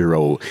got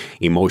zero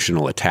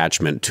emotional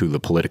attachment to the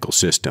political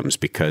systems.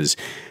 Because,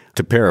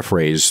 to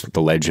paraphrase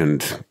the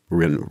legend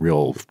in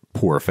real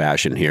poor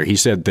fashion here, he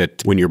said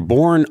that when you're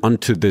born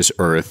unto this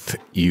earth,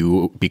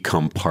 you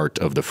become part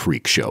of the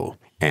freak show.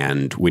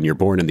 And when you're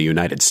born in the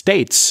United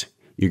States,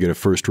 you get a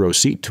first row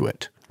seat to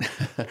it.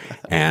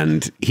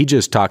 And he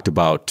just talked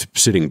about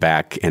sitting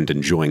back and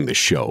enjoying the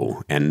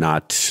show and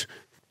not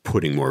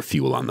putting more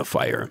fuel on the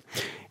fire.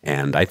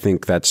 And I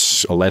think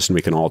that's a lesson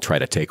we can all try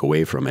to take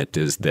away from it,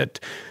 is that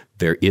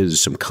there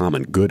is some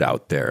common good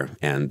out there,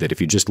 and that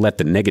if you just let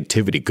the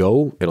negativity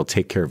go, it'll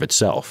take care of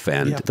itself,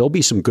 and there'll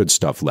be some good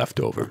stuff left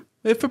over.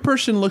 If a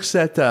person looks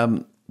at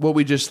what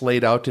we just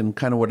laid out and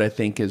kind of what I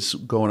think is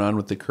going on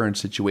with the current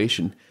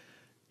situation,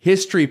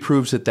 history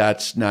proves that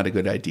that's not a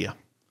good idea.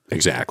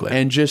 Exactly.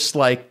 And just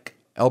like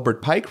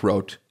Albert Pike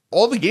wrote,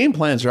 all the game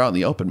plans are out in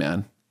the open,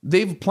 man.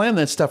 They've planned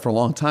that stuff for a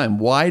long time.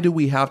 Why do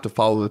we have to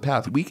follow the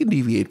path? We can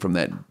deviate from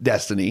that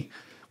destiny.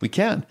 We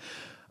can.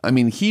 I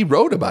mean, he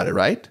wrote about it,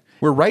 right?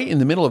 We're right in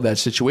the middle of that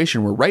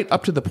situation. We're right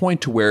up to the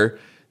point to where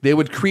they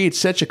would create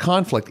such a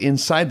conflict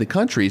inside the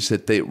countries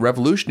that the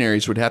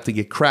revolutionaries would have to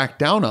get cracked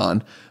down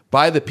on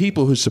by the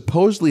people who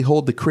supposedly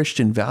hold the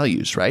Christian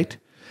values, right?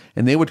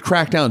 And they would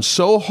crack down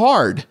so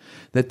hard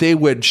that they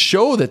would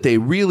show that they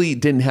really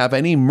didn't have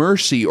any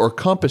mercy or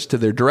compass to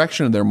their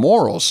direction of their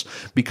morals,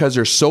 because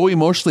they're so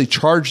emotionally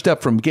charged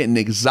up from getting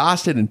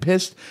exhausted and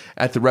pissed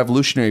at the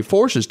revolutionary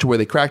forces, to where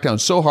they crack down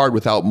so hard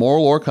without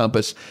moral or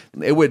compass,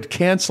 it would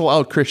cancel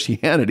out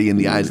Christianity in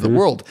the eyes of the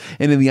world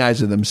and in the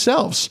eyes of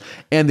themselves.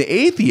 And the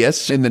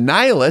atheists and the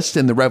nihilists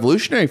and the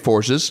revolutionary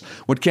forces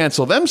would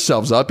cancel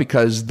themselves out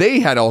because they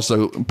had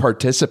also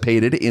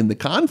participated in the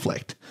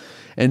conflict.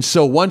 And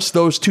so once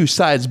those two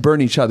sides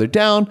burn each other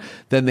down,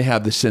 then they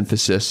have the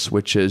synthesis,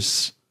 which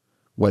is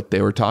what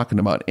they were talking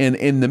about. And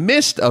in the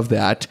midst of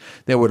that,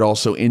 they would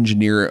also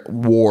engineer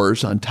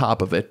wars on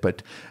top of it.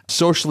 But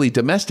socially,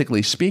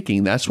 domestically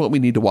speaking, that's what we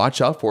need to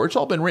watch out for. It's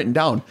all been written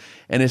down.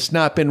 And it's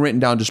not been written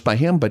down just by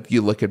him, but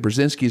you look at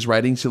Brzezinski's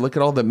writings, you look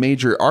at all the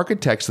major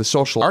architects, the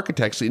social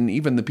architects, and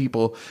even the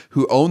people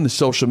who own the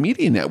social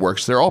media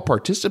networks. They're all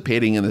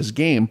participating in this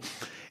game.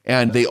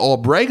 And they all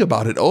brag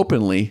about it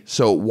openly.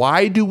 So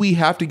why do we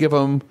have to give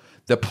them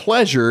the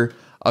pleasure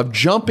of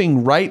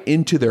jumping right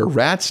into their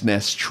rat's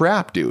nest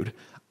trap, dude?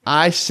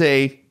 I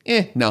say,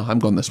 no, I'm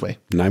going this way.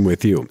 And I'm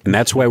with you. And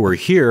that's why we're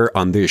here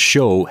on this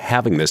show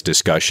having this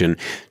discussion,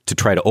 to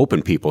try to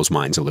open people's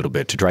minds a little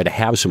bit, to try to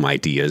have some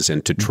ideas,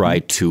 and to try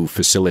to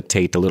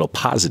facilitate a little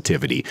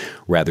positivity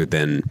rather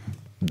than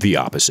the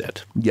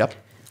opposite. Yep.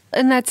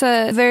 And that's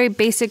a very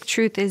basic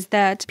truth, is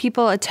that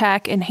people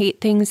attack and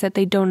hate things that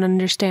they don't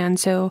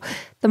understand. So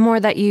the more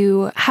that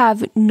you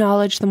have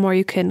knowledge, the more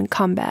you can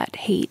combat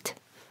hate.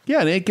 Yeah,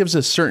 and it gives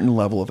a certain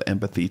level of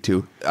empathy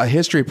too. A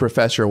history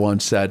professor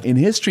once said, in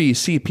history, you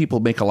see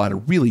people make a lot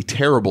of really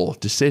terrible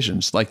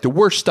decisions, like the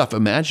worst stuff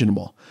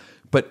imaginable.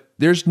 But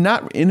there's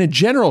not, in a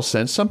general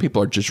sense, some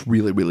people are just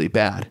really, really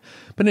bad.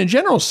 But in a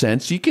general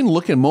sense, you can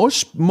look at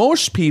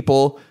most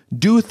people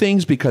do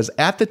things because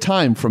at the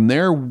time, from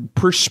their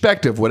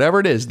perspective, whatever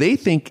it is, they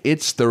think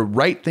it's the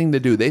right thing to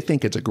do. They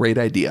think it's a great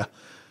idea.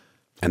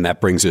 And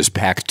that brings us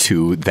back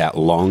to that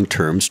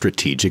long-term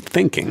strategic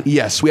thinking.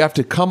 Yes, we have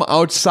to come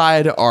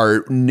outside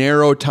our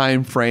narrow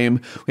time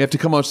frame. We have to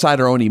come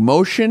outside our own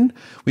emotion.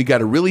 We got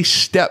to really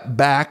step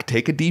back,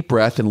 take a deep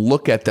breath, and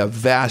look at the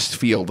vast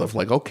field of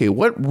like, okay,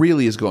 what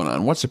really is going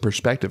on? What's the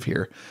perspective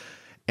here?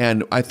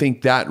 And I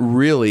think that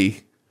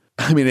really,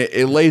 I mean,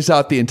 it lays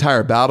out the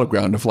entire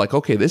battleground of like,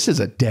 okay, this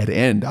is a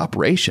dead-end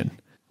operation.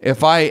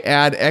 If I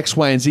add X,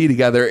 Y, and Z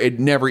together, it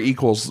never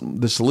equals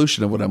the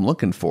solution of what I'm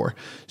looking for.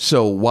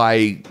 So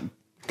why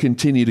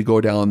continue to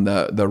go down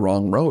the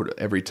wrong road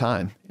every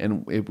time?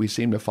 And we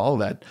seem to follow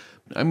that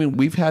I mean,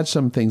 we've had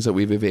some things that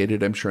we've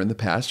evaded, I'm sure, in the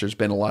past. There's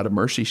been a lot of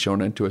mercy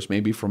shown unto us,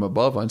 maybe from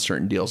above on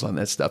certain deals on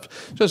that stuff.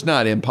 So it's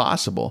not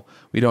impossible.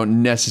 We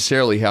don't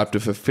necessarily have to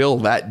fulfill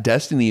that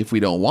destiny if we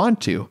don't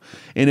want to.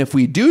 And if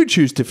we do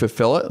choose to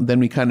fulfill it, then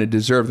we kind of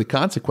deserve the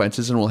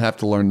consequences and we'll have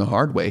to learn the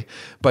hard way.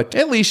 But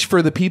at least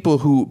for the people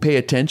who pay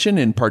attention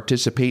and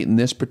participate in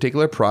this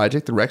particular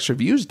project, the Rex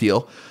Reviews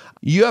deal,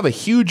 you have a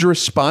huge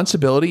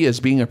responsibility as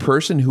being a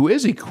person who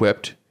is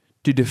equipped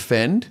to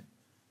defend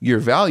your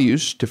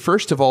values, to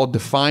first of all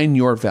define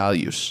your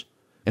values.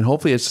 And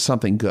hopefully it's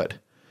something good.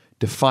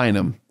 Define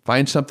them.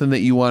 Find something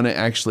that you want to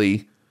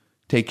actually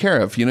take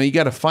care of. You know, you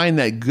got to find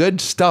that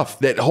good stuff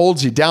that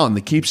holds you down,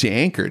 that keeps you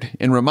anchored.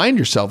 And remind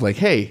yourself like,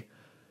 hey,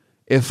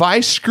 if I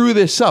screw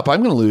this up,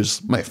 I'm going to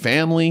lose my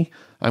family.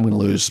 I'm going to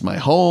lose my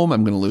home.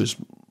 I'm going to lose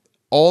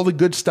all the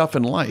good stuff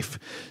in life.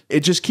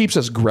 It just keeps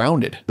us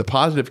grounded. The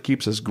positive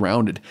keeps us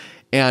grounded.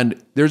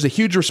 And there's a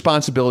huge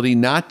responsibility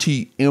not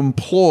to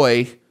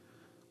employ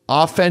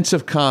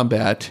offensive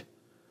combat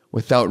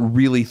without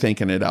really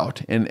thinking it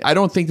out. And I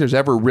don't think there's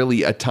ever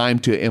really a time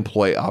to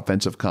employ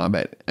offensive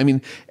combat. I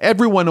mean,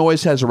 everyone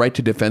always has a right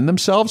to defend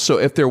themselves. So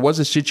if there was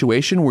a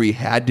situation where you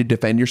had to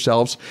defend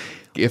yourselves,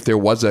 if there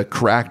was a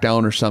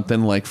crackdown or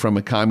something like from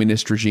a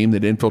communist regime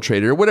that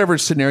infiltrated or whatever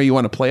scenario you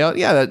want to play out,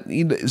 yeah,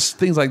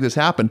 things like this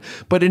happen.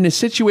 But in a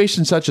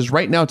situation such as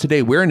right now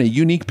today, we're in a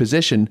unique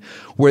position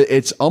where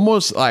it's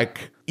almost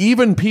like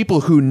even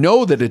people who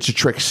know that it's a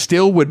trick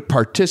still would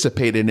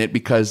participate in it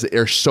because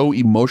they're so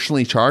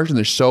emotionally charged and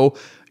they're so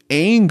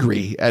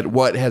angry at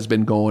what has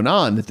been going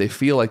on that they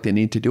feel like they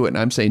need to do it. And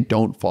I'm saying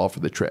don't fall for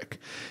the trick.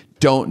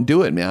 Don't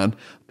do it, man.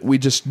 We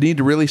just need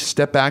to really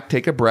step back,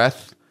 take a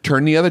breath,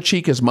 turn the other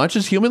cheek as much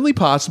as humanly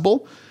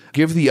possible,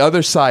 give the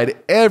other side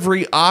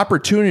every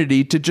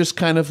opportunity to just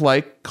kind of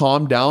like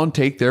calm down,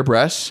 take their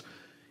breaths.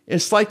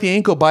 It's like the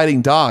ankle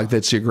biting dog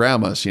that's your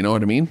grandma's, you know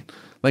what I mean?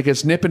 Like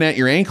it's nipping at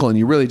your ankle and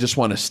you really just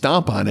want to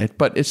stomp on it.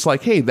 But it's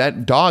like, hey,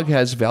 that dog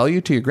has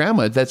value to your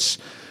grandma.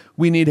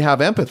 We need to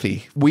have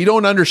empathy. We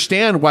don't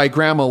understand why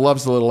grandma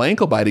loves the little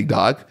ankle biting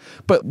dog.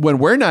 But when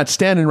we're not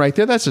standing right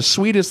there, that's the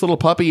sweetest little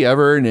puppy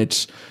ever. And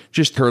it's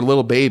just her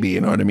little baby.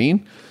 You know what I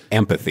mean?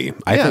 Empathy.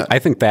 I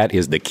think that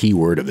is the key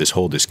word of this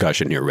whole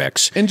discussion here,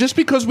 Rex. And just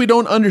because we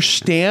don't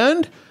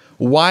understand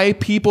why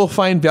people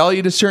find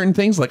value to certain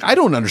things. Like, I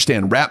don't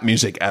understand rap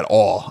music at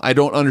all. I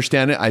don't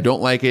understand it. I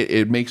don't like it.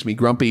 It makes me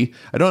grumpy.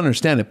 I don't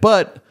understand it.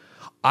 But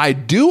I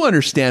do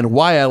understand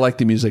why I like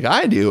the music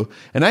I do.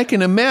 And I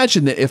can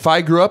imagine that if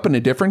I grew up in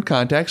a different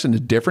context, in a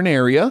different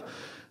area,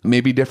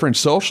 maybe different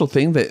social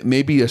thing, that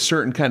maybe a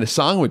certain kind of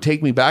song would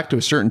take me back to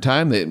a certain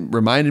time that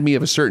reminded me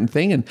of a certain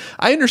thing. And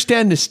I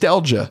understand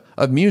nostalgia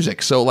of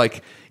music. So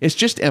like, it's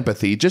just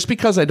empathy. Just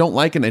because I don't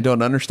like it and I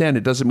don't understand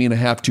it doesn't mean I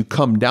have to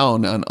come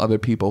down on other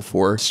people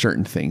for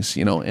certain things,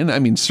 you know? And I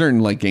mean, certain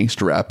like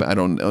gangster rap, I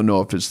don't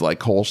know if it's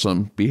like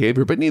wholesome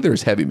behavior, but neither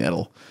is heavy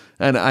metal.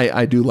 And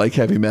I do like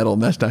heavy metal,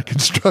 and that's not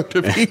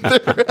constructive either.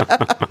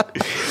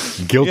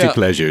 Guilty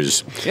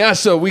pleasures. Yeah,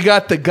 so we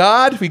got the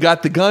God, we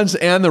got the guns,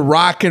 and the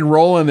rock and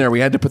roll in there.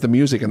 We had to put the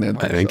music in there.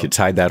 I think you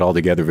tied that all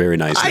together very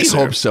nicely, I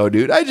hope so,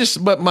 dude.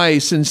 But my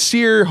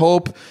sincere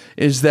hope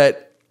is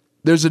that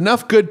there's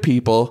enough good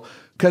people,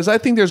 because I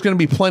think there's going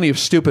to be plenty of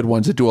stupid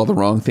ones that do all the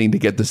wrong thing to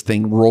get this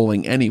thing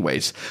rolling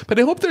anyways. But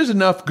I hope there's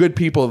enough good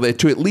people that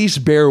to at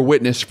least bear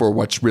witness for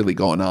what's really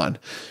going on,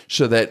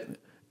 so that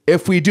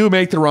if we do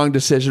make the wrong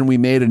decision, we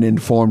made an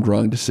informed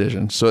wrong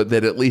decision, so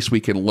that at least we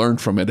can learn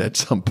from it at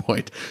some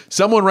point.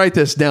 Someone write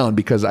this down,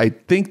 because I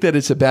think that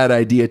it's a bad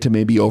idea to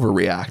maybe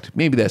overreact.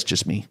 Maybe that's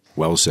just me.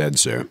 Well said,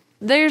 sir.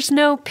 There's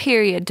no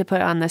period to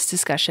put on this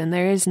discussion.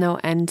 There is no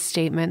end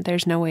statement.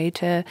 There's no way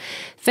to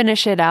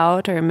finish it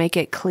out or make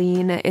it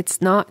clean.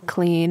 It's not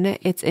clean.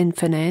 It's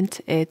infinite.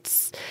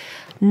 It's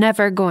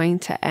never going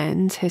to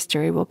end.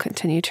 History will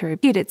continue to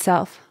repeat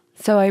itself.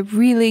 So I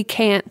really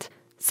can't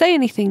say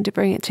anything to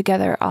bring it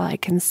together. All I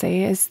can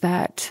say is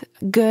that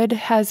good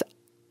has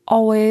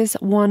always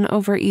won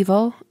over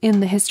evil in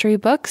the history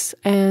books,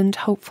 and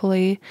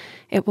hopefully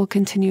it will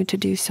continue to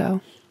do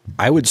so.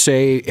 I would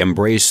say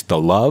embrace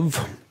the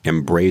love,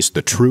 embrace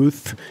the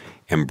truth,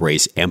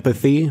 embrace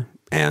empathy,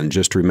 and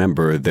just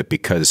remember that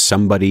because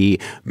somebody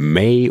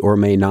may or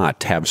may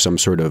not have some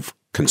sort of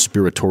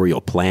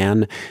conspiratorial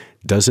plan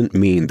doesn't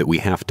mean that we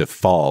have to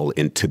fall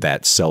into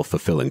that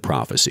self-fulfilling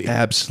prophecy.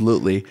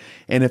 Absolutely.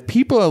 And if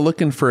people are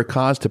looking for a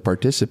cause to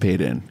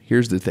participate in,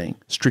 here's the thing.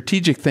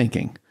 Strategic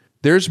thinking.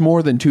 There's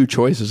more than two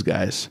choices,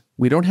 guys.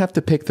 We don't have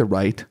to pick the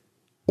right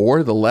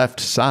or the left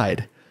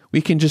side.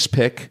 We can just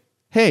pick,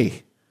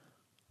 hey,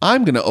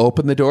 I'm going to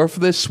open the door for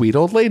this sweet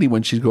old lady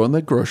when she's going to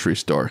the grocery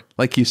store.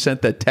 Like you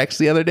sent that text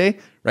the other day,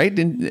 right?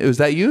 Was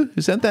that you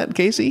who sent that,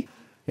 Casey?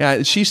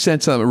 Yeah, she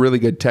sent a really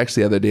good text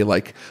the other day,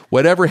 like,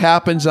 whatever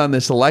happens on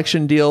this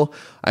election deal,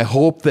 I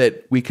hope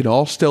that we can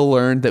all still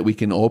learn that we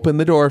can open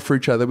the door for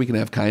each other. We can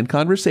have kind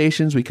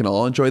conversations. We can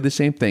all enjoy the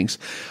same things.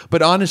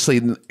 But honestly,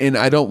 and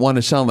I don't want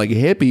to sound like a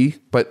hippie,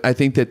 but I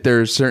think that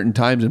there's certain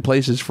times and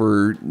places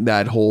for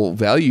that whole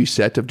value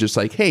set of just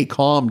like, hey,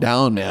 calm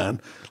down, man.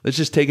 Let's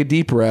just take a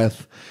deep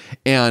breath.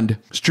 And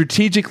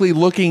strategically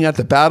looking at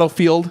the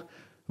battlefield,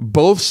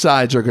 both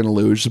sides are going to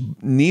lose.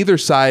 Neither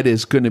side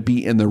is going to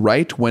be in the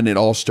right when it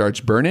all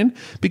starts burning,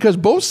 because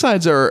both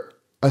sides are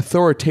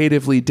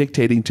authoritatively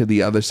dictating to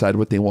the other side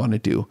what they want to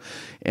do.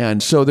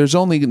 And so there's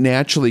only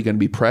naturally going to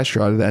be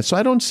pressure out of that. So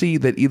I don't see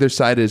that either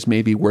side is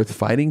maybe worth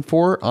fighting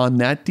for on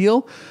that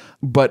deal.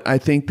 But I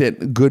think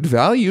that good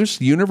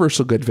values,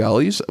 universal good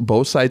values,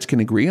 both sides can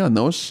agree on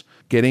those.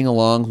 Getting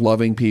along,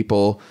 loving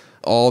people,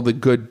 all the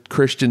good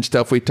Christian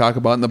stuff we talk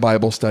about in the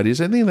Bible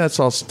studies. I think that's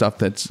all stuff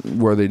that's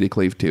worthy to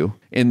cleave to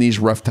in these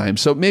rough times.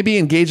 So maybe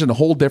engage in a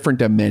whole different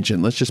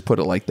dimension. Let's just put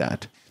it like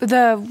that.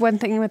 The one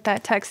thing with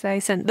that text that I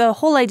sent, the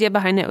whole idea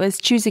behind it was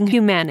choosing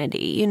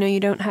humanity. You know, you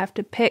don't have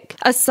to pick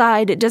a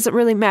side. It doesn't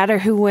really matter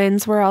who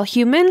wins. We're all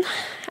human,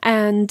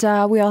 and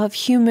we all have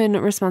human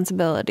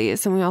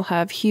responsibilities, and we all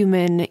have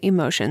human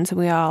emotions, and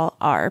we all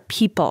are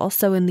people.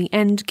 So in the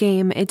end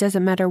game, it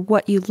doesn't matter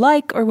what you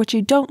like or what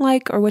you don't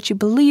like or what you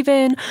believe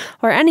in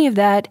or any of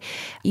that.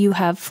 You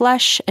have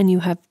flesh and you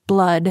have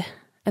blood,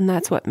 and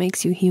that's what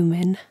makes you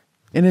human.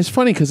 And it's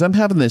funny because I'm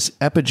having this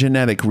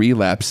epigenetic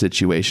relapse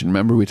situation.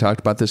 Remember we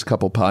talked about this a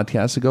couple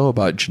podcasts ago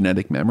about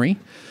genetic memory?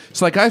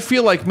 It's like I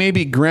feel like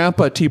maybe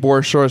Grandpa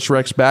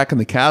TiborasaurusRex back in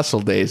the castle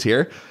days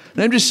here.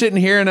 And I'm just sitting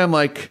here and I'm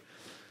like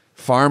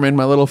farming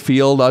my little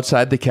field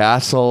outside the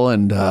castle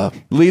and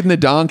leading the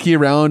donkey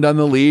around on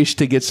the leash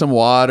to get some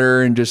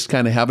water and just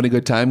kind of having a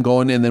good time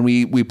going. And then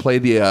we play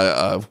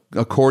the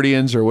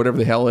accordions or whatever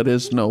the hell it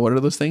is. No, what are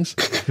those things?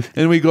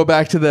 And we go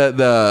back to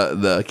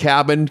the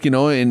cabin, you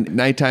know, in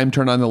nighttime,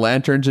 turn on the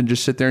lanterns and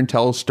just sit there and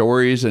tell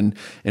stories and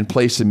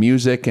play some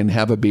music and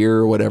have a beer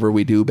or whatever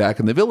we do back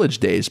in the village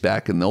days,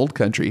 back in the old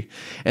country.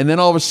 And then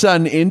all of a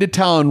sudden into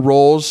town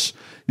rolls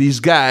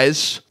these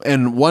guys,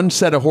 and one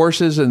set of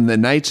horses and the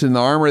knights in the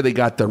armor, they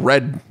got the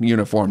red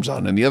uniforms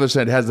on, and the other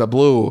side has the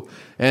blue,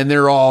 and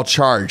they're all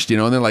charged, you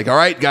know, and they're like, all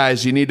right,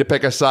 guys, you need to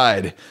pick a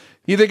side.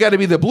 You either got to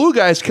be the blue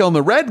guys killing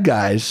the red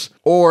guys,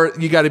 or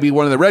you got to be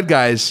one of the red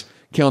guys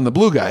killing the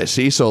blue guys,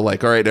 see? So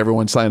like, all right,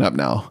 everyone sign up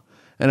now.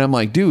 And I'm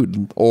like,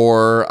 dude,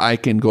 or I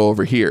can go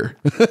over here.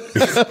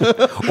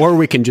 Or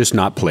we can just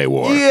not play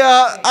war.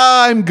 Yeah,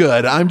 I'm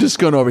good. I'm just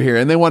going over here.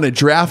 And they want to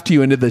draft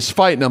you into this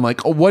fight. And I'm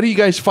like, oh, what are you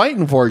guys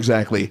fighting for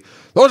exactly?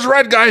 Those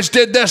red guys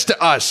did this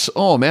to us.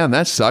 Oh, man,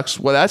 that sucks.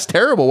 Well, that's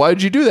terrible. Why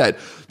did you do that?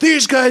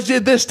 These guys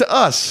did this to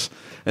us.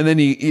 And then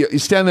you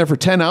stand there for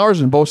 10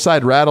 hours and both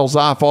sides rattles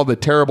off all the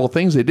terrible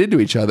things they did to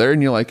each other.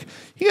 And you're like,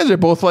 you guys are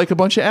both like a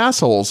bunch of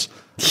assholes.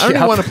 I don't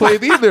even want to play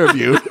with either of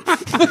you.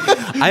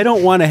 I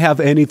don't want to have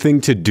anything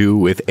to do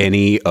with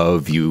any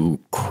of you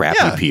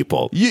crappy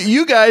people.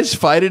 You guys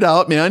fight it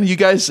out, man. You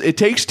guys, it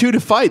takes two to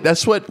fight.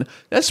 That's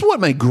what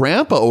my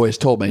grandpa always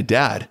told my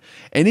dad.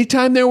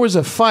 Anytime there was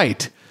a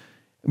fight,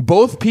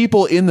 both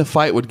people in the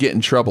fight would get in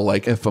trouble.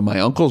 Like if my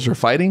uncles are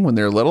fighting when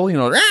they're little, you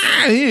know,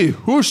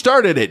 who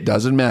started it?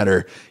 Doesn't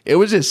matter. It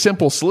was a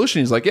simple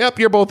solution. He's like, yep,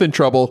 you're both in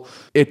trouble.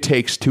 It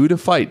takes two to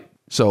fight.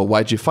 So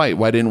why'd you fight?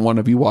 Why didn't one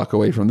of you walk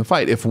away from the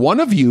fight? If one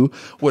of you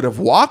would have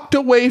walked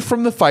away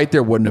from the fight,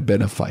 there wouldn't have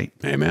been a fight.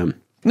 Amen.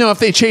 Now, if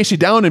they chase you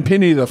down and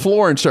pin you to the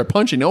floor and start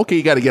punching, okay,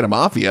 you got to get them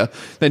off you.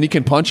 Then you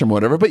can punch them,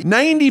 whatever. But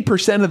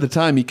 90% of the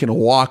time, you can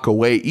walk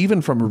away,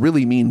 even from a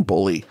really mean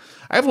bully.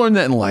 I've learned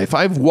that in life.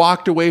 I've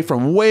walked away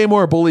from way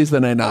more bullies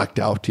than I knocked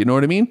out. You know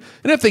what I mean?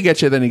 And if they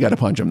get you, then you got to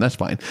punch them. That's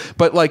fine.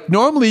 But like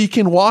normally, you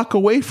can walk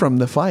away from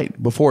the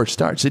fight before it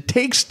starts. It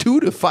takes two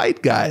to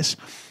fight, guys.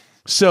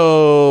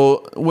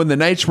 So when the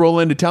knights roll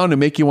into town and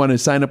make you want to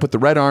sign up with the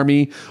Red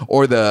Army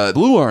or the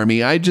Blue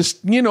Army, I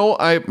just, you know,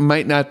 I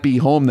might not be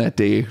home that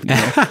day. You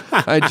know?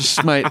 I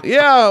just might,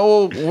 yeah,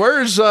 well,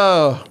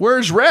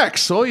 where's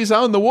Rex? Oh, he's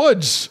out in the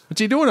woods.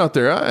 What's he doing out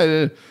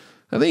there?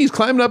 I think he's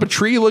climbing up a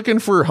tree looking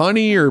for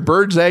honey or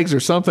bird's eggs or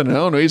something. I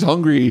don't know. He's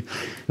hungry.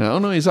 I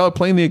don't know. He's out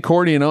playing the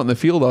accordion out in the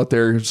field out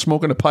there,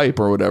 smoking a pipe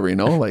or whatever, you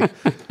know, like,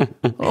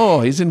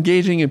 oh, he's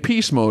engaging in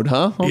peace mode,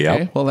 huh? Okay.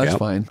 Yep. Well, that's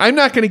fine. I'm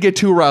not going to get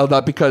too riled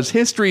up because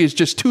history is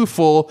just too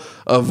full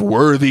of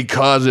worthy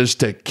causes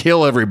to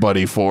kill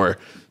everybody for.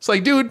 It's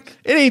like, dude,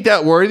 it ain't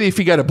that worthy if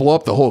you got to blow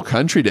up the whole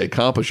country to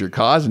accomplish your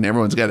cause and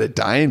everyone's got to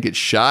die and get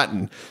shot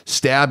and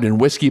stabbed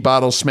and whiskey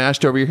bottles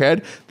smashed over your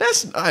head.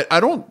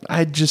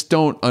 I just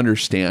don't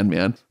understand,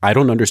 man. I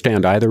don't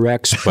understand either,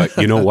 Rex, but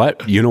you know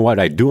what? You know what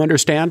I do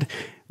understand?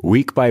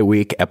 Week by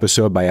week,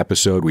 episode by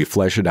episode, we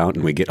flesh it out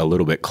and we get a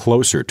little bit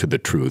closer to the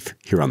truth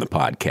here on the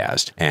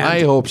podcast. And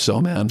I hope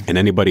so, man. And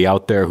anybody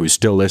out there who's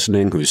still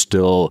listening, who's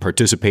still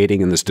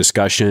participating in this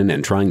discussion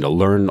and trying to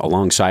learn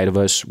alongside of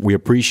us, we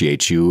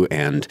appreciate you.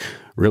 And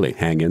really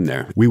hang in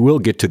there. We will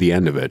get to the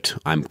end of it.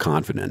 I'm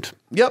confident.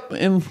 Yep,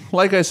 and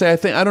like I say,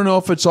 I don't know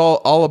if it's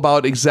all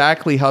about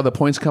exactly how the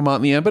points come out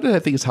in the end, but I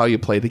think it's how you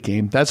play the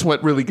game. That's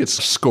what really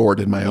gets scored,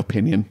 in my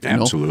opinion.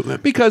 Absolutely.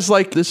 Because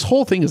like this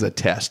whole thing is a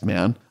test,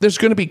 man. There's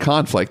going to be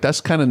conflict.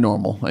 That's kind of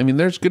normal. I mean,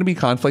 there's going to be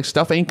conflict.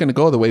 Stuff ain't going to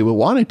go the way we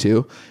want it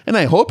to, and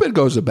I hope it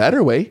goes a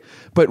better way.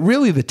 But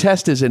really, the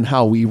test is in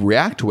how we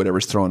react to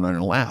whatever's thrown on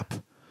our lap.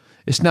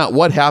 It's not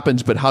what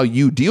happens, but how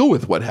you deal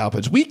with what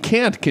happens. We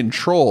can't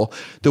control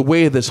the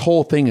way this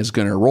whole thing is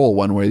going to roll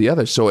one way or the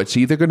other. So it's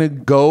either going to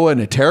go in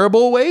a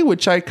terrible way,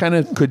 which I kind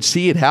of could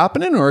see it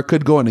happening, or it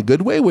could go in a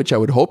good way, which I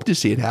would hope to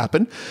see it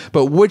happen.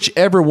 But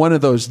whichever one of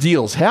those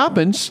deals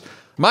happens,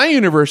 my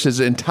universe is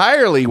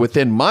entirely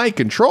within my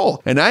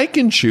control, and I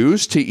can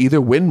choose to either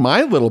win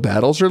my little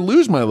battles or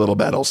lose my little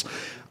battles.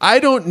 I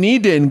don't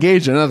need to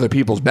engage in other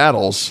people's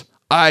battles.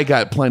 I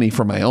got plenty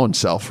for my own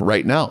self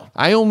right now.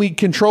 I only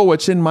control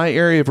what's in my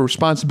area of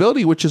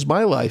responsibility, which is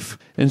my life.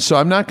 And so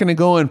I'm not going to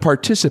go and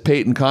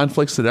participate in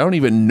conflicts that I don't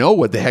even know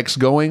what the heck's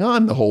going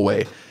on the whole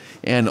way.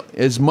 And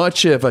as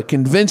much of a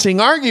convincing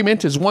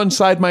argument as one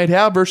side might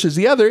have versus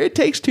the other, it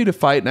takes two to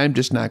fight, and I'm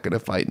just not going to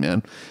fight,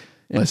 man.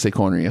 Unless they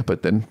corner you,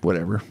 but then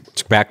whatever.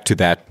 It's back to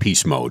that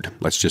peace mode.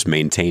 Let's just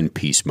maintain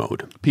peace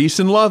mode. Peace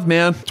and love,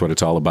 man. That's what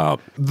it's all about.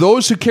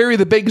 Those who carry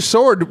the big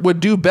sword would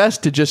do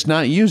best to just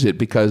not use it,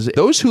 because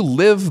those who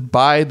live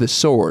by the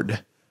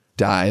sword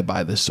die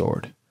by the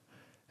sword.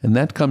 And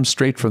that comes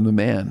straight from the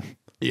man.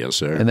 Yes,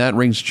 sir. And that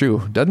rings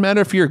true. Doesn't matter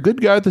if you're a good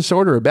guy with the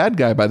sword or a bad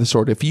guy by the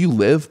sword. If you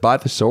live by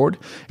the sword,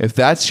 if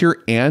that's your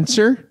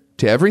answer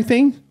to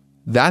everything,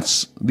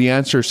 that's the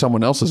answer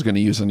someone else is going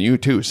to use on you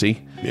too,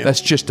 see? Yeah.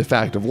 That's just a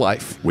fact of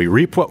life. We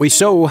reap what we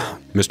sow,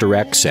 Mr.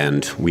 Rex,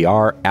 and we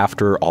are,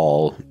 after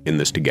all, in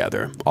this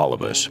together, all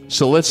of us.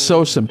 So let's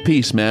sow some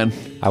peace, man.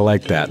 I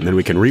like that. And then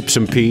we can reap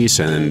some peace,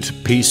 and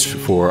peace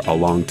for a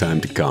long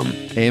time to come.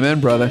 Amen,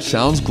 brother.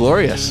 Sounds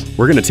glorious.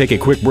 We're going to take a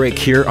quick break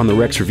here on the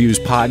Rex Reviews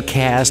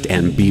podcast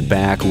and be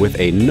back with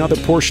another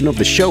portion of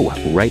the show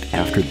right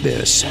after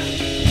this.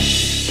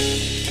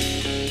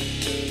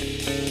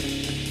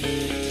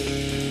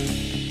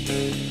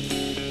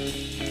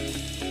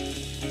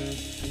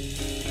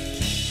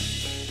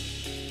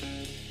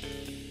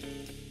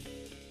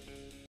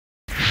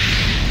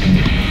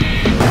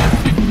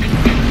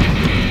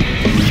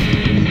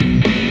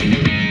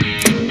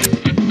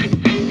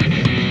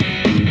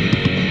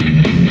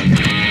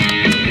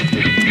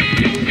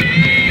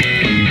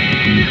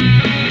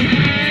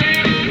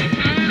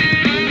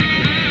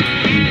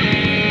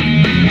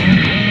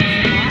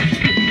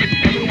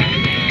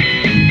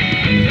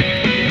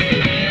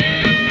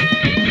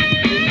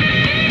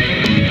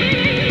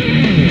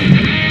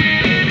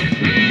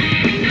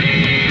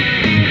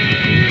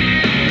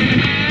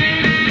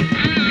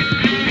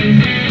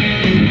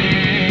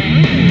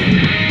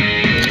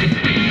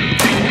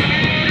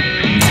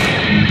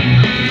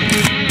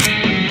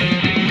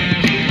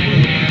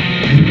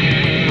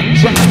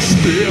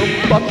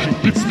 But she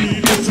hits me,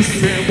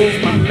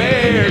 disassembles my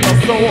leg.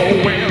 So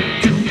I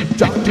went to the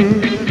doctor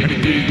and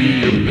he gave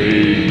me a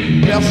pain.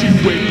 Now she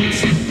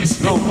waits,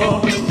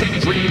 slumber,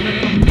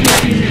 dreaming,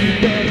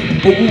 praying,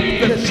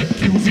 hope that